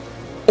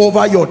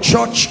over your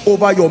church,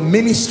 over your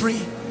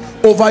ministry,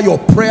 over your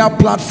prayer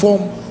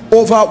platform,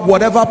 over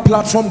whatever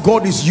platform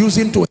God is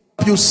using to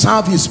help you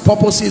serve his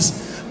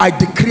purposes, I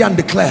decree and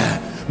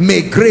declare,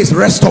 may grace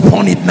rest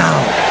upon it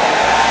now.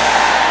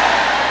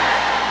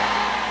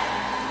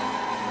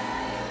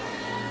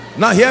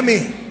 Now hear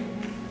me.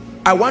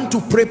 I want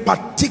to pray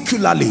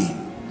particularly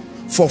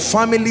for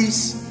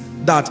families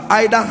that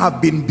either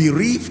have been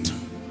bereaved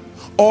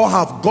or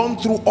have gone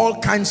through all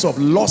kinds of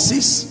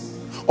losses,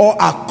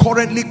 or are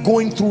currently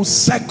going through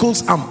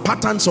cycles and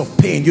patterns of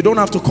pain. You don't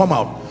have to come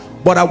out,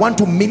 but I want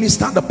to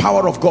minister the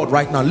power of God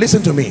right now.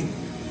 Listen to me.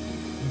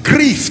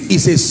 Grief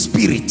is a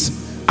spirit,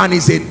 and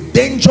is a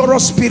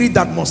dangerous spirit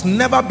that must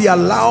never be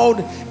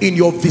allowed in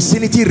your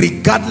vicinity,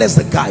 regardless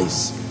the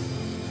guise.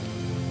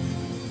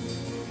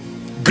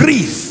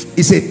 Grief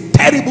is a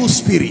terrible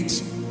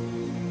spirit.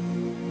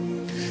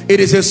 It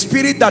is a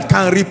spirit that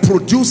can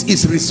reproduce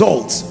its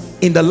results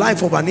in the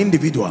life of an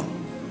individual.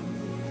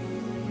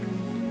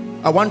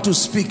 I want to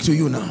speak to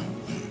you now.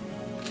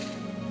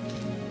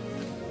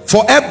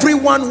 For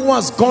everyone who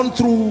has gone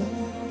through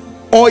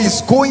or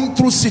is going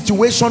through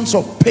situations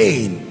of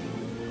pain,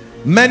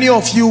 many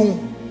of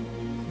you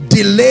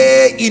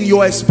delay in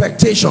your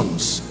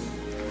expectations,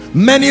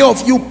 many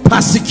of you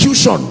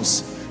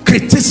persecutions,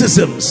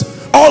 criticisms,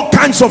 all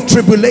kinds of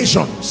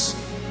tribulations,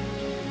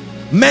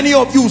 many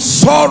of you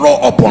sorrow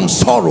upon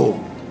sorrow.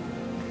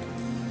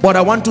 But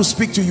I want to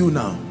speak to you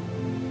now.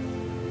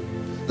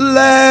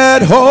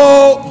 Let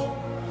hope,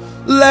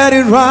 let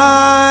it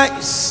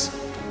rise.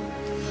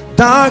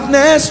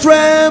 Darkness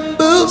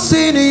trembles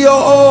in your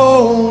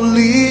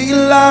holy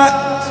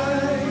light.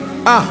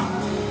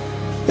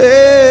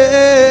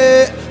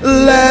 Hey,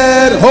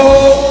 let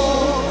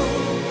hope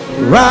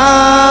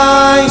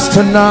rise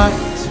tonight.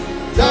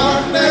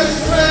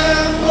 Darkness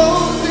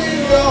trembles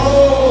in your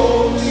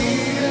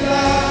holy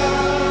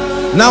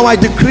light. Now I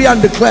decree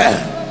and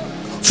declare,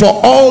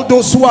 for all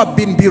those who have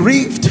been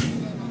bereaved,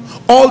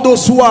 all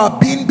those who are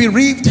being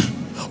bereaved,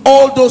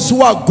 all those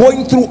who are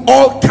going through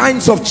all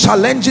kinds of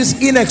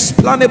challenges,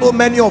 inexplainable,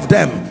 many of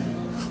them,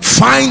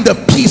 find the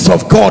peace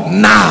of God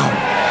now.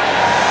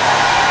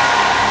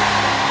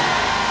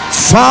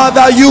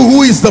 Father, you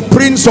who is the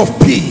Prince of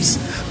Peace,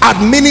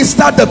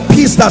 administer the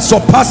peace that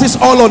surpasses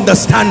all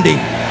understanding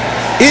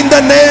in the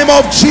name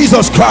of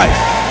Jesus Christ.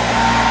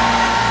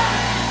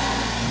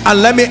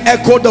 And let me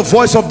echo the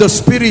voice of the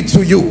Spirit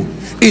to you.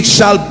 It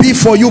shall be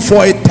for you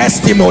for a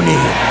testimony.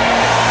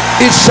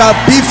 It shall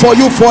be for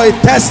you for a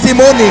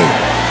testimony.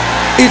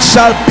 It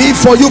shall be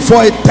for you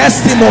for a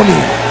testimony.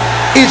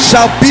 It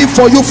shall be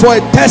for you for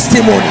a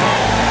testimony.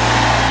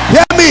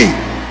 Hear me.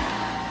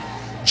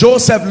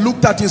 Joseph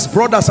looked at his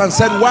brothers and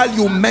said, while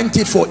you meant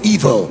it for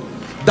evil,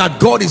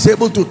 that God is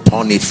able to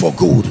turn it for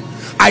good.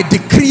 I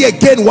decree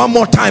again one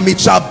more time,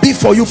 it shall be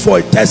for you for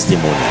a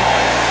testimony.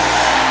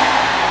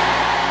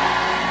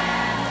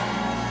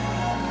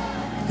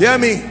 Hear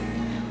me.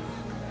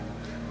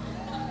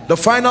 The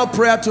final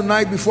prayer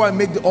tonight before I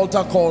make the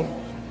altar call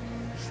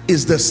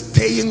is the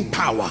staying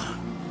power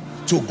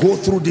to go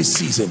through these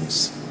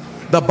seasons.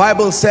 The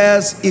Bible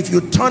says, if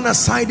you turn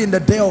aside in the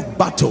day of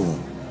battle,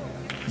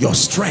 your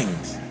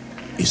strength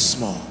is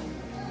small.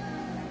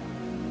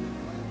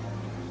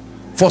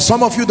 For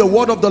some of you, the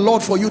word of the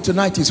Lord for you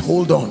tonight is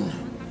hold on.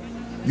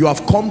 You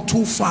have come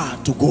too far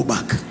to go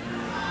back.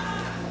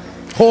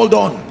 Hold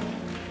on.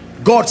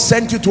 God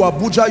sent you to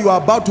Abuja. You are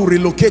about to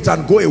relocate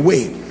and go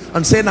away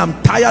and saying,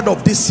 I'm tired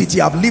of this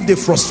city. I've lived a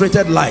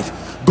frustrated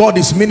life. God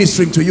is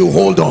ministering to you.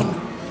 Hold on.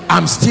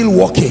 I'm still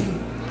walking.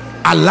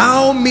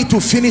 Allow me to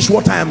finish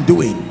what I am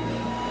doing.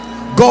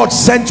 God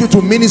sent you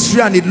to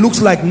ministry and it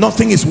looks like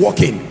nothing is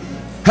working.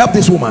 Help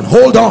this woman.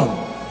 Hold on.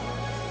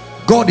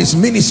 God is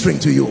ministering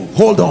to you.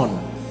 Hold on.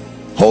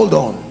 Hold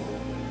on.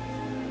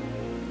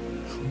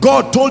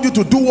 God told you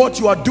to do what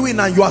you are doing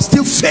and you are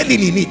still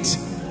failing in it.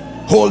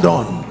 Hold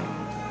on.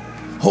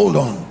 Hold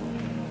on.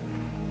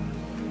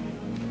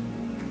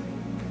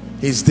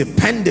 He's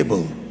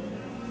dependable.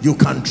 You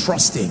can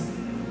trust him.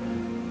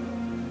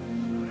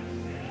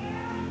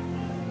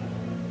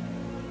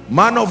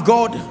 Man of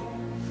God,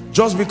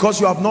 just because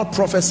you have not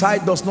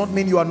prophesied does not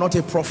mean you are not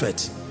a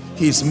prophet.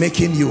 He is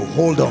making you.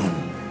 Hold on.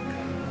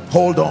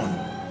 Hold on.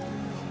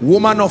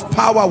 Woman of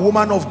power,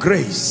 woman of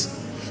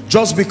grace,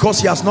 just because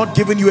he has not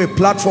given you a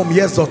platform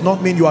yet does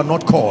not mean you are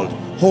not called.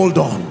 Hold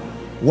on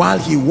while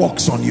he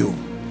works on you.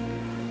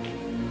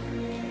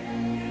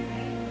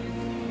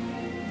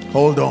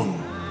 Hold on.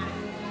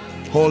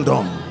 Hold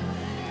on.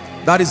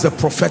 That is the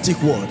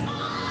prophetic word.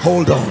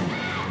 Hold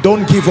on.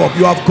 Don't give up.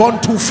 You have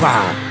gone too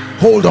far.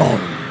 Hold on.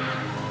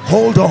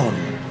 Hold on.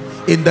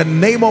 In the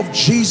name of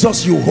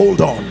Jesus, you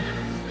hold on.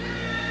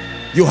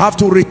 You have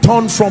to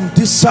return from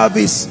this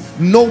service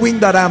knowing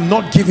that I am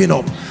not giving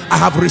up. I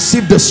have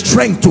received the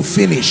strength to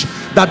finish.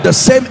 That the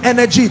same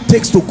energy it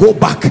takes to go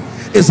back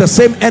is the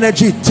same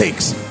energy it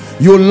takes.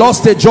 You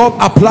lost a job,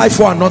 apply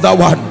for another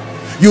one.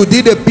 You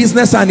did a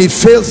business and it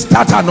failed,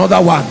 start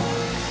another one.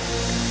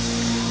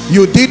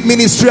 You did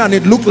ministry and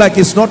it looked like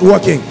it's not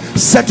working.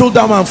 Settle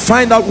down and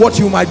find out what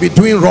you might be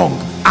doing wrong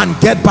and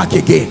get back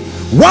again.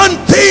 One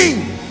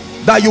thing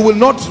that you will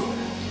not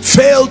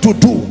fail to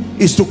do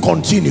is to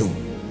continue.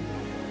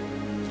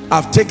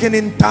 I've taken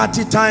in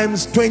 30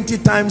 times, 20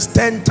 times,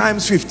 10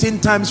 times, 15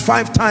 times,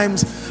 5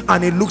 times,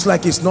 and it looks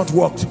like it's not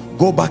worked.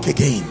 Go back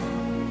again.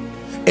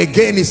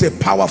 Again is a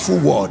powerful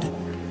word.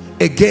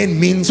 Again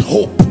means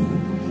hope.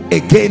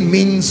 Again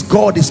means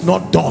God is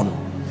not done.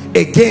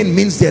 Again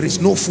means there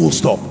is no full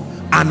stop.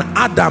 And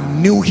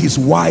Adam knew his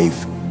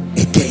wife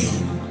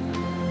again.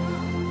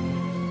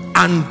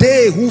 And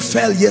they who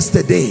fell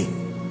yesterday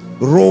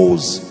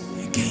rose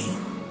again.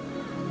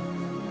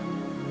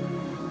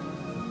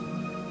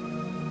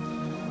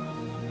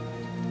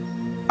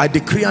 I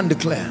decree and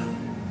declare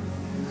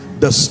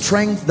the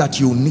strength that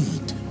you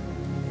need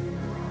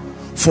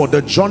for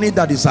the journey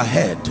that is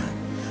ahead,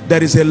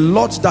 There is a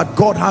lot that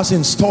God has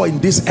in store in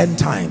this end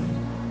time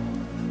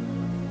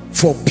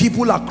for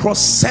people across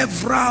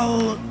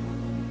several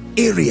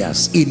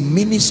areas in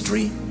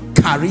ministry,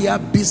 career,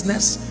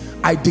 business.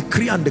 I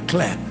decree and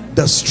declare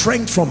the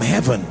strength from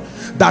heaven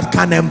that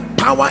can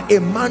empower a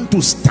man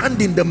to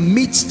stand in the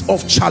midst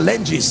of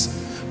challenges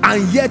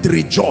and yet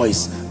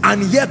rejoice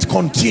and yet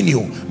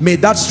continue. May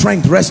that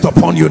strength rest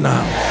upon you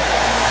now.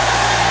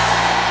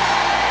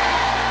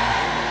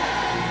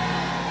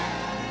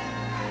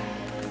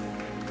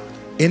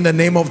 In the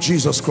name of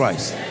Jesus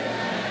Christ.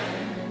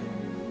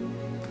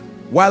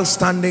 While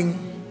standing,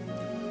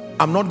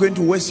 I'm not going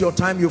to waste your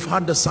time. You've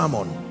heard the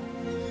sermon.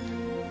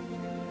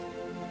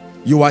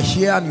 You are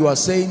here and you are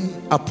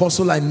saying,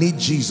 Apostle, I need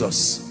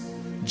Jesus.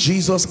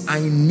 Jesus, I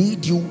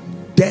need you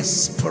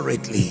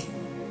desperately.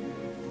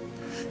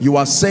 You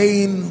are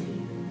saying,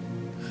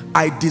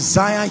 I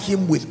desire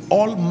him with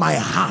all my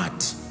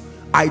heart.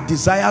 I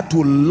desire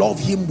to love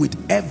him with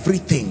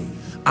everything.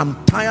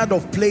 I'm tired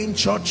of playing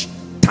church,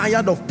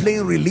 tired of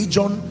playing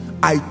religion.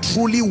 I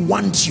truly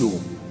want you.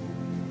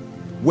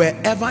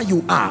 Wherever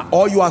you are,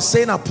 or you are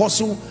saying,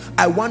 Apostle,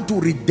 I want to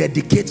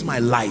rededicate my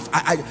life.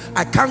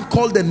 I can't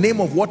call the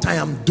name of what I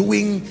am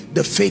doing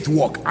the faith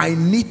walk. I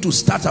need to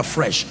start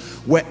afresh.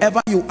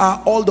 Wherever you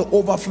are, all the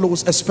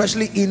overflows,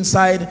 especially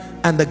inside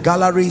and the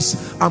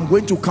galleries, I'm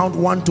going to count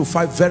 1 to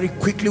 5 very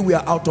quickly. We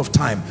are out of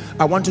time.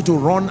 I want you to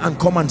run and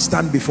come and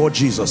stand before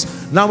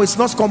Jesus. Now, it's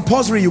not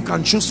compulsory. You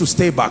can choose to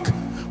stay back,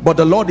 but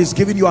the Lord is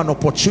giving you an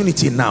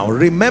opportunity now.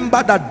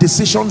 Remember that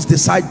decisions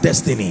decide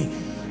destiny.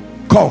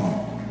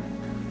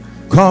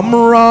 Come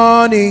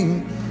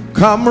running,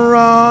 come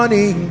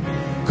running,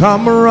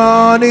 come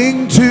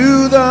running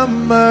to the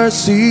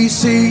mercy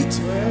seat.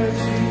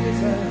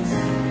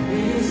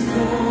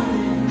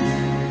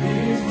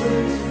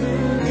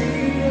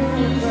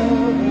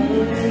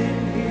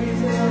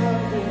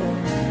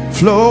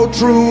 Flow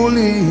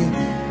truly.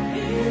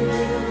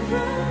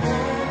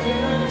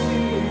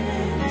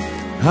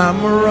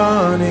 I'm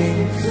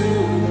running.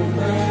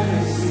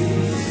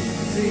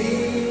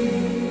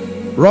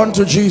 Run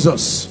to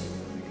Jesus.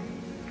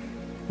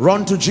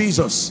 Run to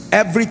Jesus.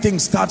 Everything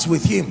starts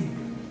with him.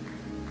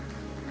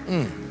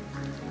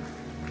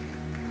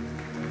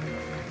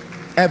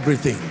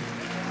 Everything.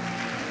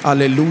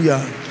 Hallelujah,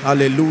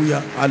 hallelujah,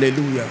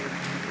 hallelujah.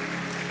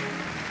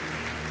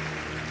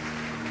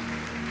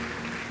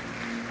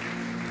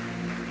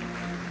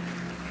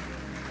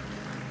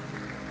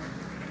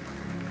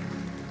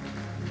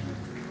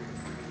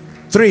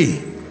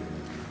 Three.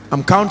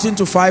 I'm counting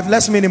to 5.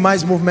 Let's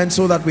minimize movement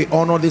so that we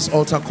honor this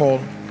altar call.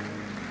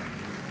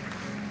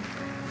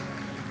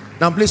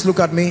 Now please look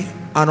at me,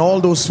 and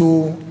all those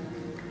who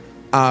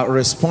are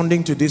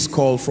responding to this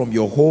call from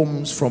your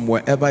homes, from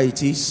wherever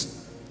it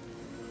is.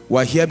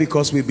 We're here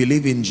because we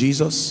believe in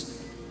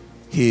Jesus.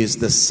 He is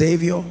the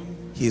Savior.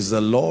 He is the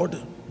Lord,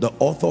 the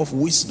author of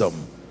wisdom,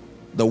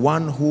 the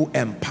one who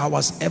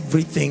empowers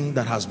everything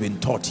that has been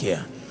taught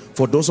here.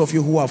 For those of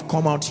you who have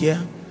come out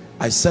here,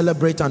 I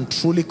celebrate and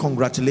truly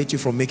congratulate you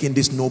for making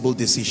this noble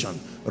decision.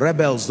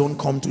 Rebels don't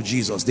come to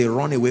Jesus, they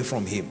run away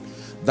from him.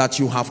 That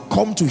you have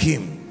come to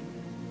him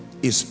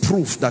is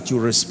proof that you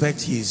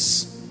respect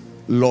his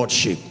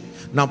lordship.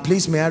 Now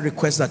please, may I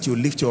request that you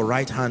lift your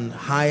right hand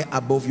high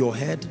above your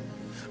head,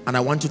 and I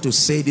want you to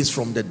say this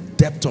from the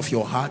depth of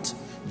your heart.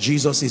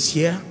 Jesus is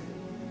here.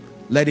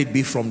 Let it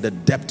be from the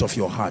depth of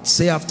your heart.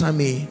 Say after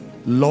me,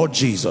 Lord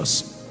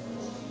Jesus.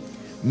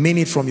 Mean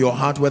it from your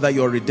heart, whether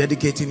you're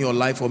rededicating your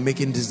life or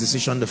making this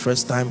decision the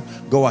first time.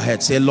 Go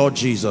ahead, say, Lord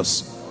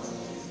Jesus,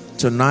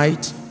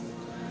 tonight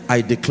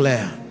I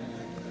declare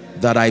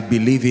that I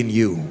believe in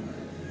you.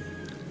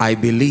 I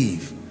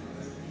believe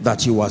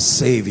that you are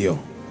Savior.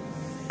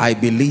 I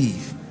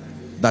believe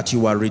that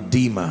you are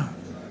Redeemer.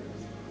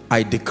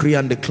 I decree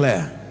and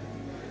declare,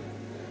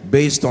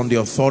 based on the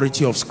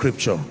authority of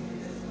Scripture,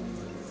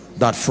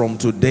 that from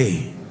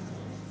today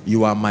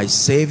you are my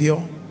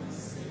Savior,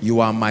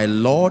 you are my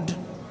Lord,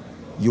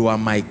 you are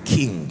my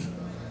King.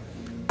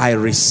 I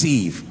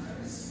receive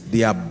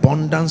the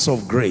abundance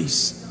of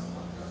grace,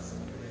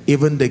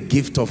 even the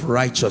gift of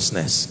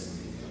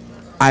righteousness.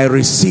 I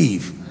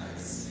receive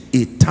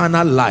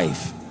eternal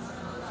life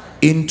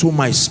into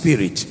my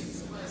spirit.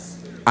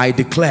 I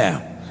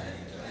declare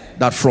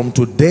that from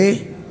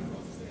today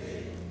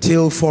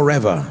till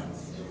forever,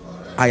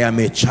 I am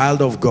a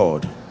child of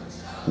God,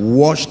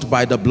 washed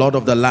by the blood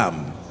of the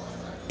Lamb,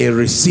 a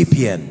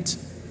recipient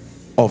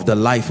of the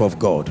life of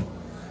God.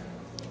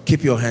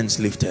 Keep your hands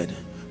lifted.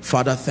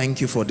 Father,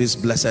 thank you for these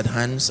blessed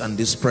hands and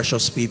these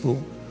precious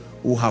people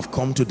who have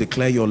come to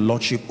declare your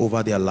lordship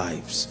over their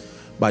lives.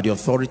 By the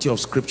authority of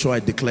Scripture, I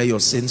declare your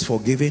sins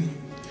forgiven,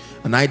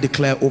 and I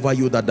declare over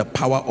you that the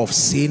power of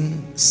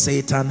sin,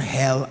 Satan,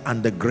 hell,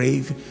 and the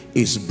grave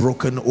is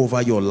broken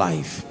over your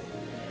life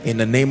in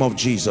the name of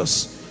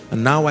Jesus.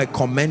 And now I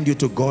commend you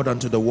to God and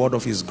to the word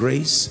of his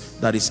grace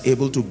that is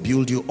able to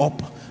build you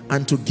up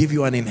and to give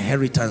you an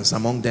inheritance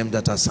among them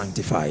that are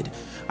sanctified.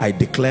 I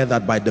declare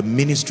that by the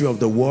ministry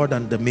of the word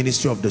and the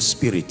ministry of the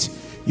Spirit,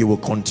 you will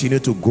continue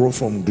to grow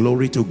from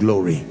glory to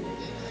glory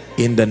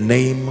in the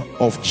name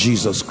of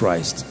Jesus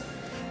Christ.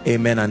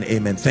 Amen and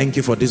amen. Thank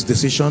you for this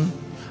decision.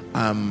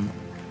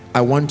 I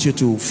want you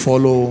to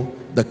follow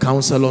the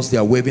counselors. They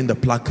are waving the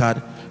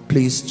placard.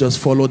 Please just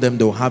follow them.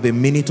 They'll have a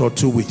minute or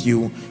two with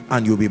you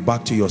and you'll be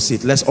back to your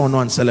seat. Let's honor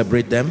and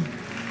celebrate them.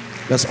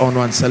 Let's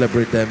honor and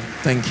celebrate them.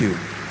 Thank you.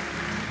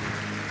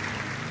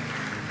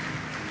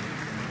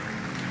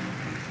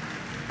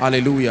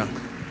 Hallelujah.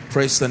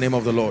 Praise the name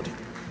of the Lord.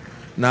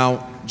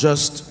 Now,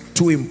 just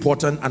two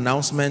important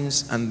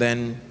announcements and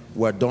then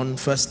we're done.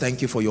 First,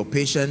 thank you for your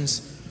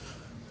patience.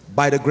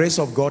 By the grace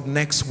of God,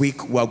 next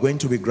week we are going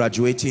to be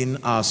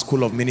graduating our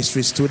School of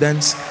Ministry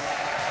students.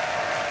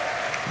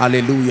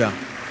 Hallelujah.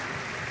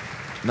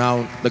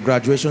 Now, the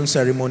graduation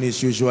ceremony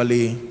is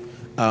usually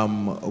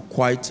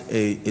quite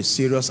a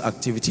serious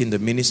activity in the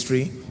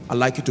ministry. I'd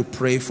like you to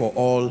pray for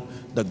all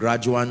the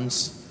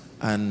graduates,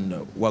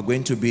 and we're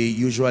going to be,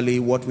 usually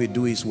what we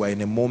do is we're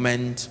in a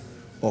moment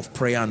of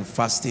prayer and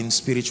fasting,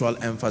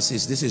 spiritual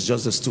emphasis. This is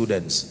just the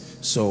students,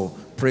 so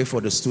pray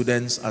for the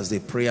students as they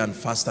pray and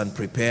fast and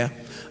prepare.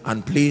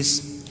 And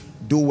please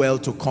do well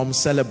to come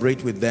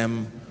celebrate with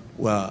them.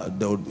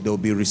 They'll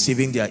be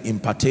receiving their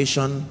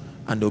impartation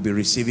and they'll be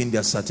receiving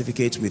their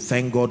certificates. We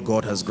thank God.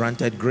 God has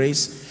granted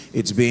grace.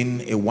 It's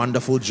been a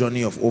wonderful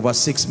journey of over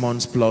 6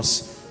 months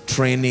plus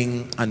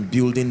training and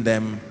building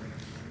them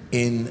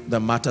in the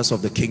matters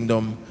of the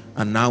kingdom,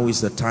 and now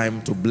is the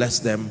time to bless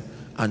them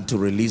and to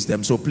release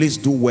them. So please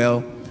do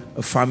well.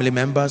 Family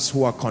members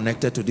who are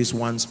connected to these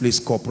ones, please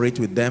cooperate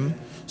with them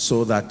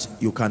so that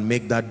you can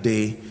make that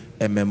day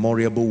a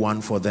memorable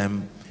one for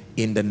them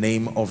in the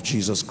name of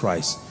Jesus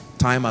Christ.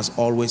 Time as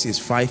always is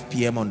 5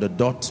 p.m. on the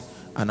dot,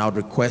 and I would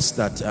request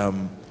that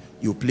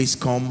you please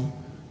come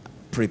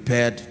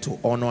prepared to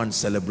honor and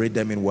celebrate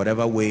them in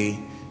whatever way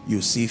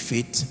you see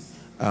fit.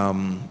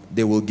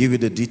 They will give you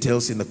the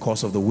details in the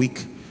course of the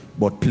week,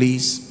 but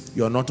please,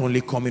 you're not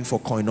only coming for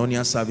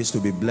koinonia service to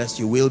be blessed,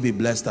 you will be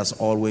blessed as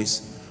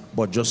always,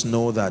 but just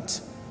know that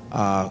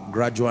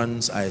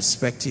graduates are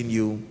expecting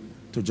you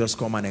to just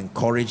come and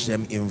encourage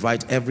them.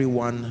 Invite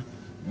everyone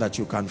that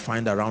you can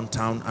find around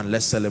town and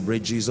let's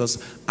celebrate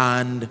Jesus.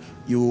 And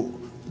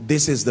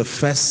this is the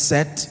first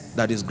set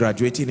that is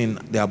graduating in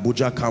the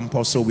Abuja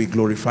campus, so we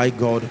glorify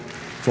God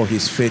for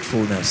his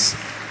faithfulness.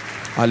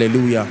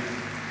 Hallelujah.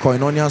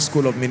 Koinonia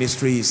School of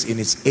Ministry is in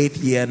its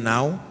 8th year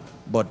now,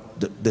 but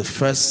the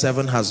first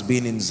 7 has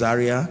been in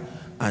Zaria,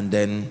 and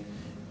then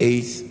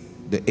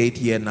the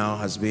 8th year now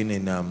has been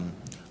in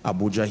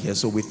Abuja here.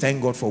 So we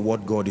thank God for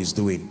what God is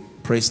doing.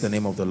 Praise the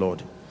name of the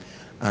Lord.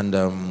 And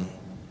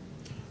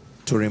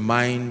to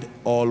remind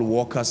all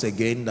workers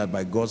again that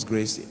by God's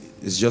grace,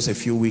 it's just a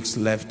few weeks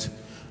left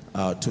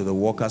to the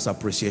Workers'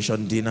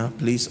 Appreciation Dinner.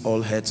 Please,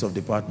 all heads of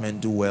department,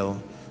 do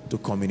well to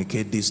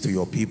communicate this to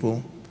your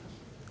people.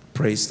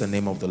 Praise the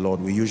name of the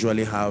Lord. We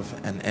usually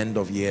have an end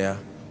of year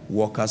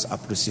Workers'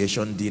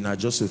 Appreciation Dinner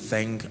just to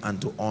thank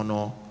and to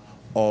honor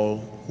all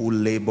who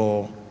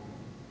labor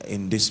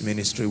in this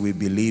ministry. We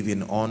believe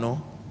in honor,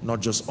 not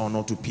just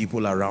honor to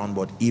people around,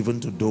 but even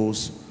to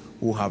those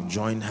who have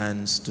joined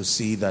hands to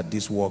see that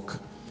this work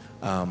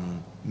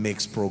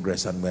makes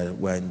progress, and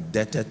we're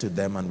indebted to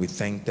them and we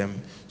thank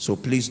them. So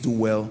please do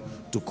well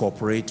to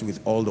cooperate with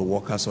all the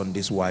workers on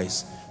this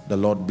wise. The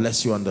Lord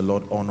bless you and the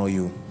Lord honor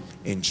you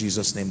in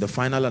Jesus' name. The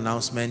final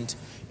announcement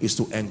is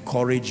to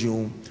encourage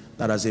you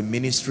that as a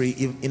ministry,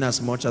 in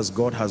as much as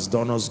God has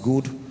done us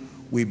good,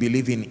 we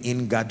believe in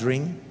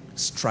ingathering,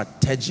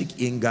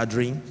 strategic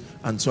ingathering.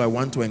 And so I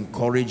want to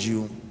encourage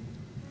you,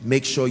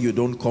 make sure you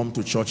don't come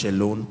to church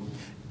alone.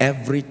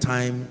 Every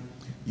time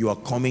you are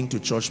coming to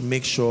church,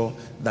 make sure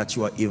that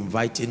you are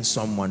inviting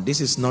someone.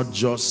 This is not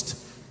just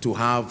to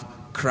have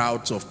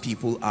crowds of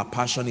people. Our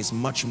passion is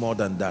much more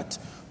than that,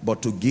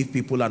 but to give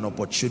people an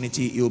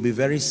opportunity. It will be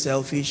very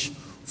selfish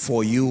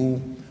for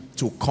you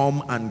to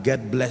come and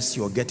get blessed.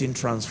 You're getting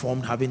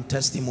transformed, having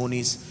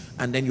testimonies,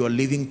 and then you're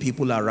leaving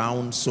people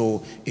around.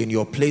 So in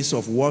your place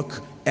of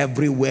work,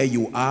 everywhere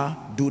you are,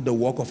 do the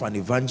work of an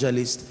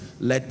evangelist.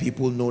 Let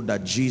people know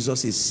that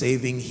Jesus is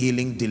saving,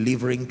 healing,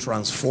 delivering,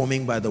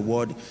 transforming by the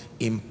word,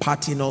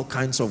 imparting all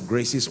kinds of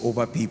graces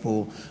over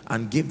people,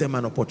 and give them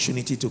an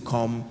opportunity to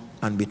come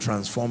and be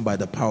transformed by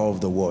the power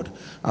of the word.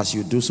 As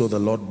you do so, the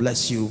Lord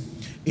bless you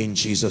in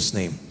Jesus'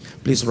 name.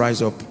 Please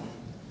rise up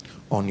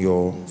on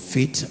your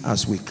feet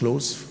as we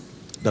close.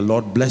 The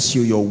Lord bless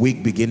you. Your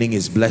week beginning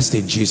is blessed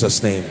in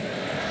Jesus' name.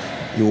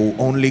 You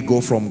will only go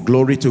from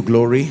glory to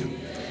glory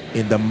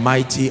in the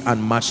mighty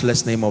and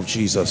matchless name of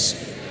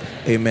Jesus.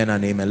 Amen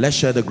and amen. Let's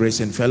share the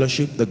grace in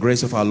fellowship. The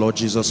grace of our Lord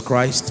Jesus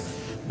Christ,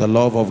 the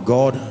love of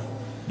God,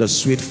 the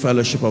sweet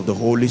fellowship of the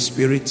Holy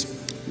Spirit,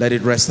 let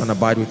it rest and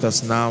abide with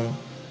us now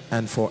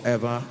and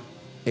forever.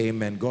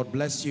 Amen. God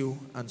bless you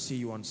and see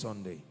you on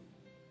Sunday.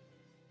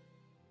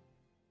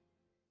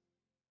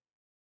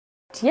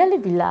 Dearly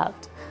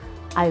beloved,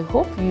 I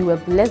hope you were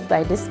blessed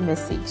by this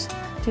message.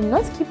 Do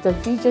not keep the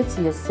video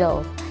to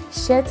yourself.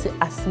 Share to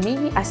as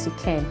many as you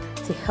can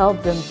to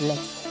help them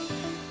bless.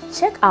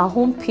 Check our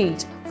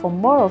homepage for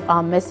more of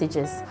our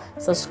messages.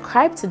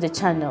 Subscribe to the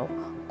channel,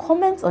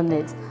 comment on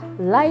it,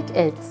 like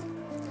it.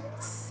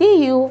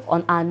 See you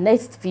on our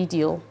next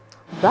video.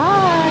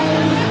 Bye.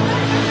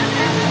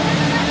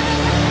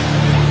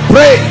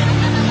 Pray,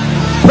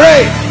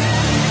 pray,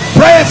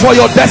 pray for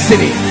your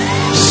destiny.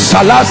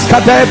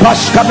 Salaskade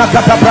bashkana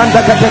kata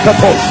branda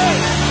katekatos.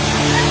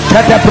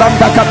 Kete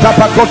branda kata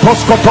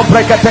pakotos koto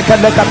brekete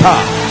lekata.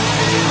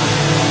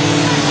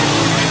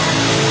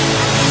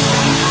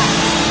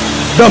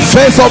 The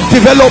phase of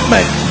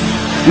development.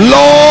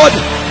 Lord,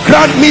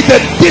 grant me the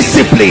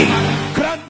discipline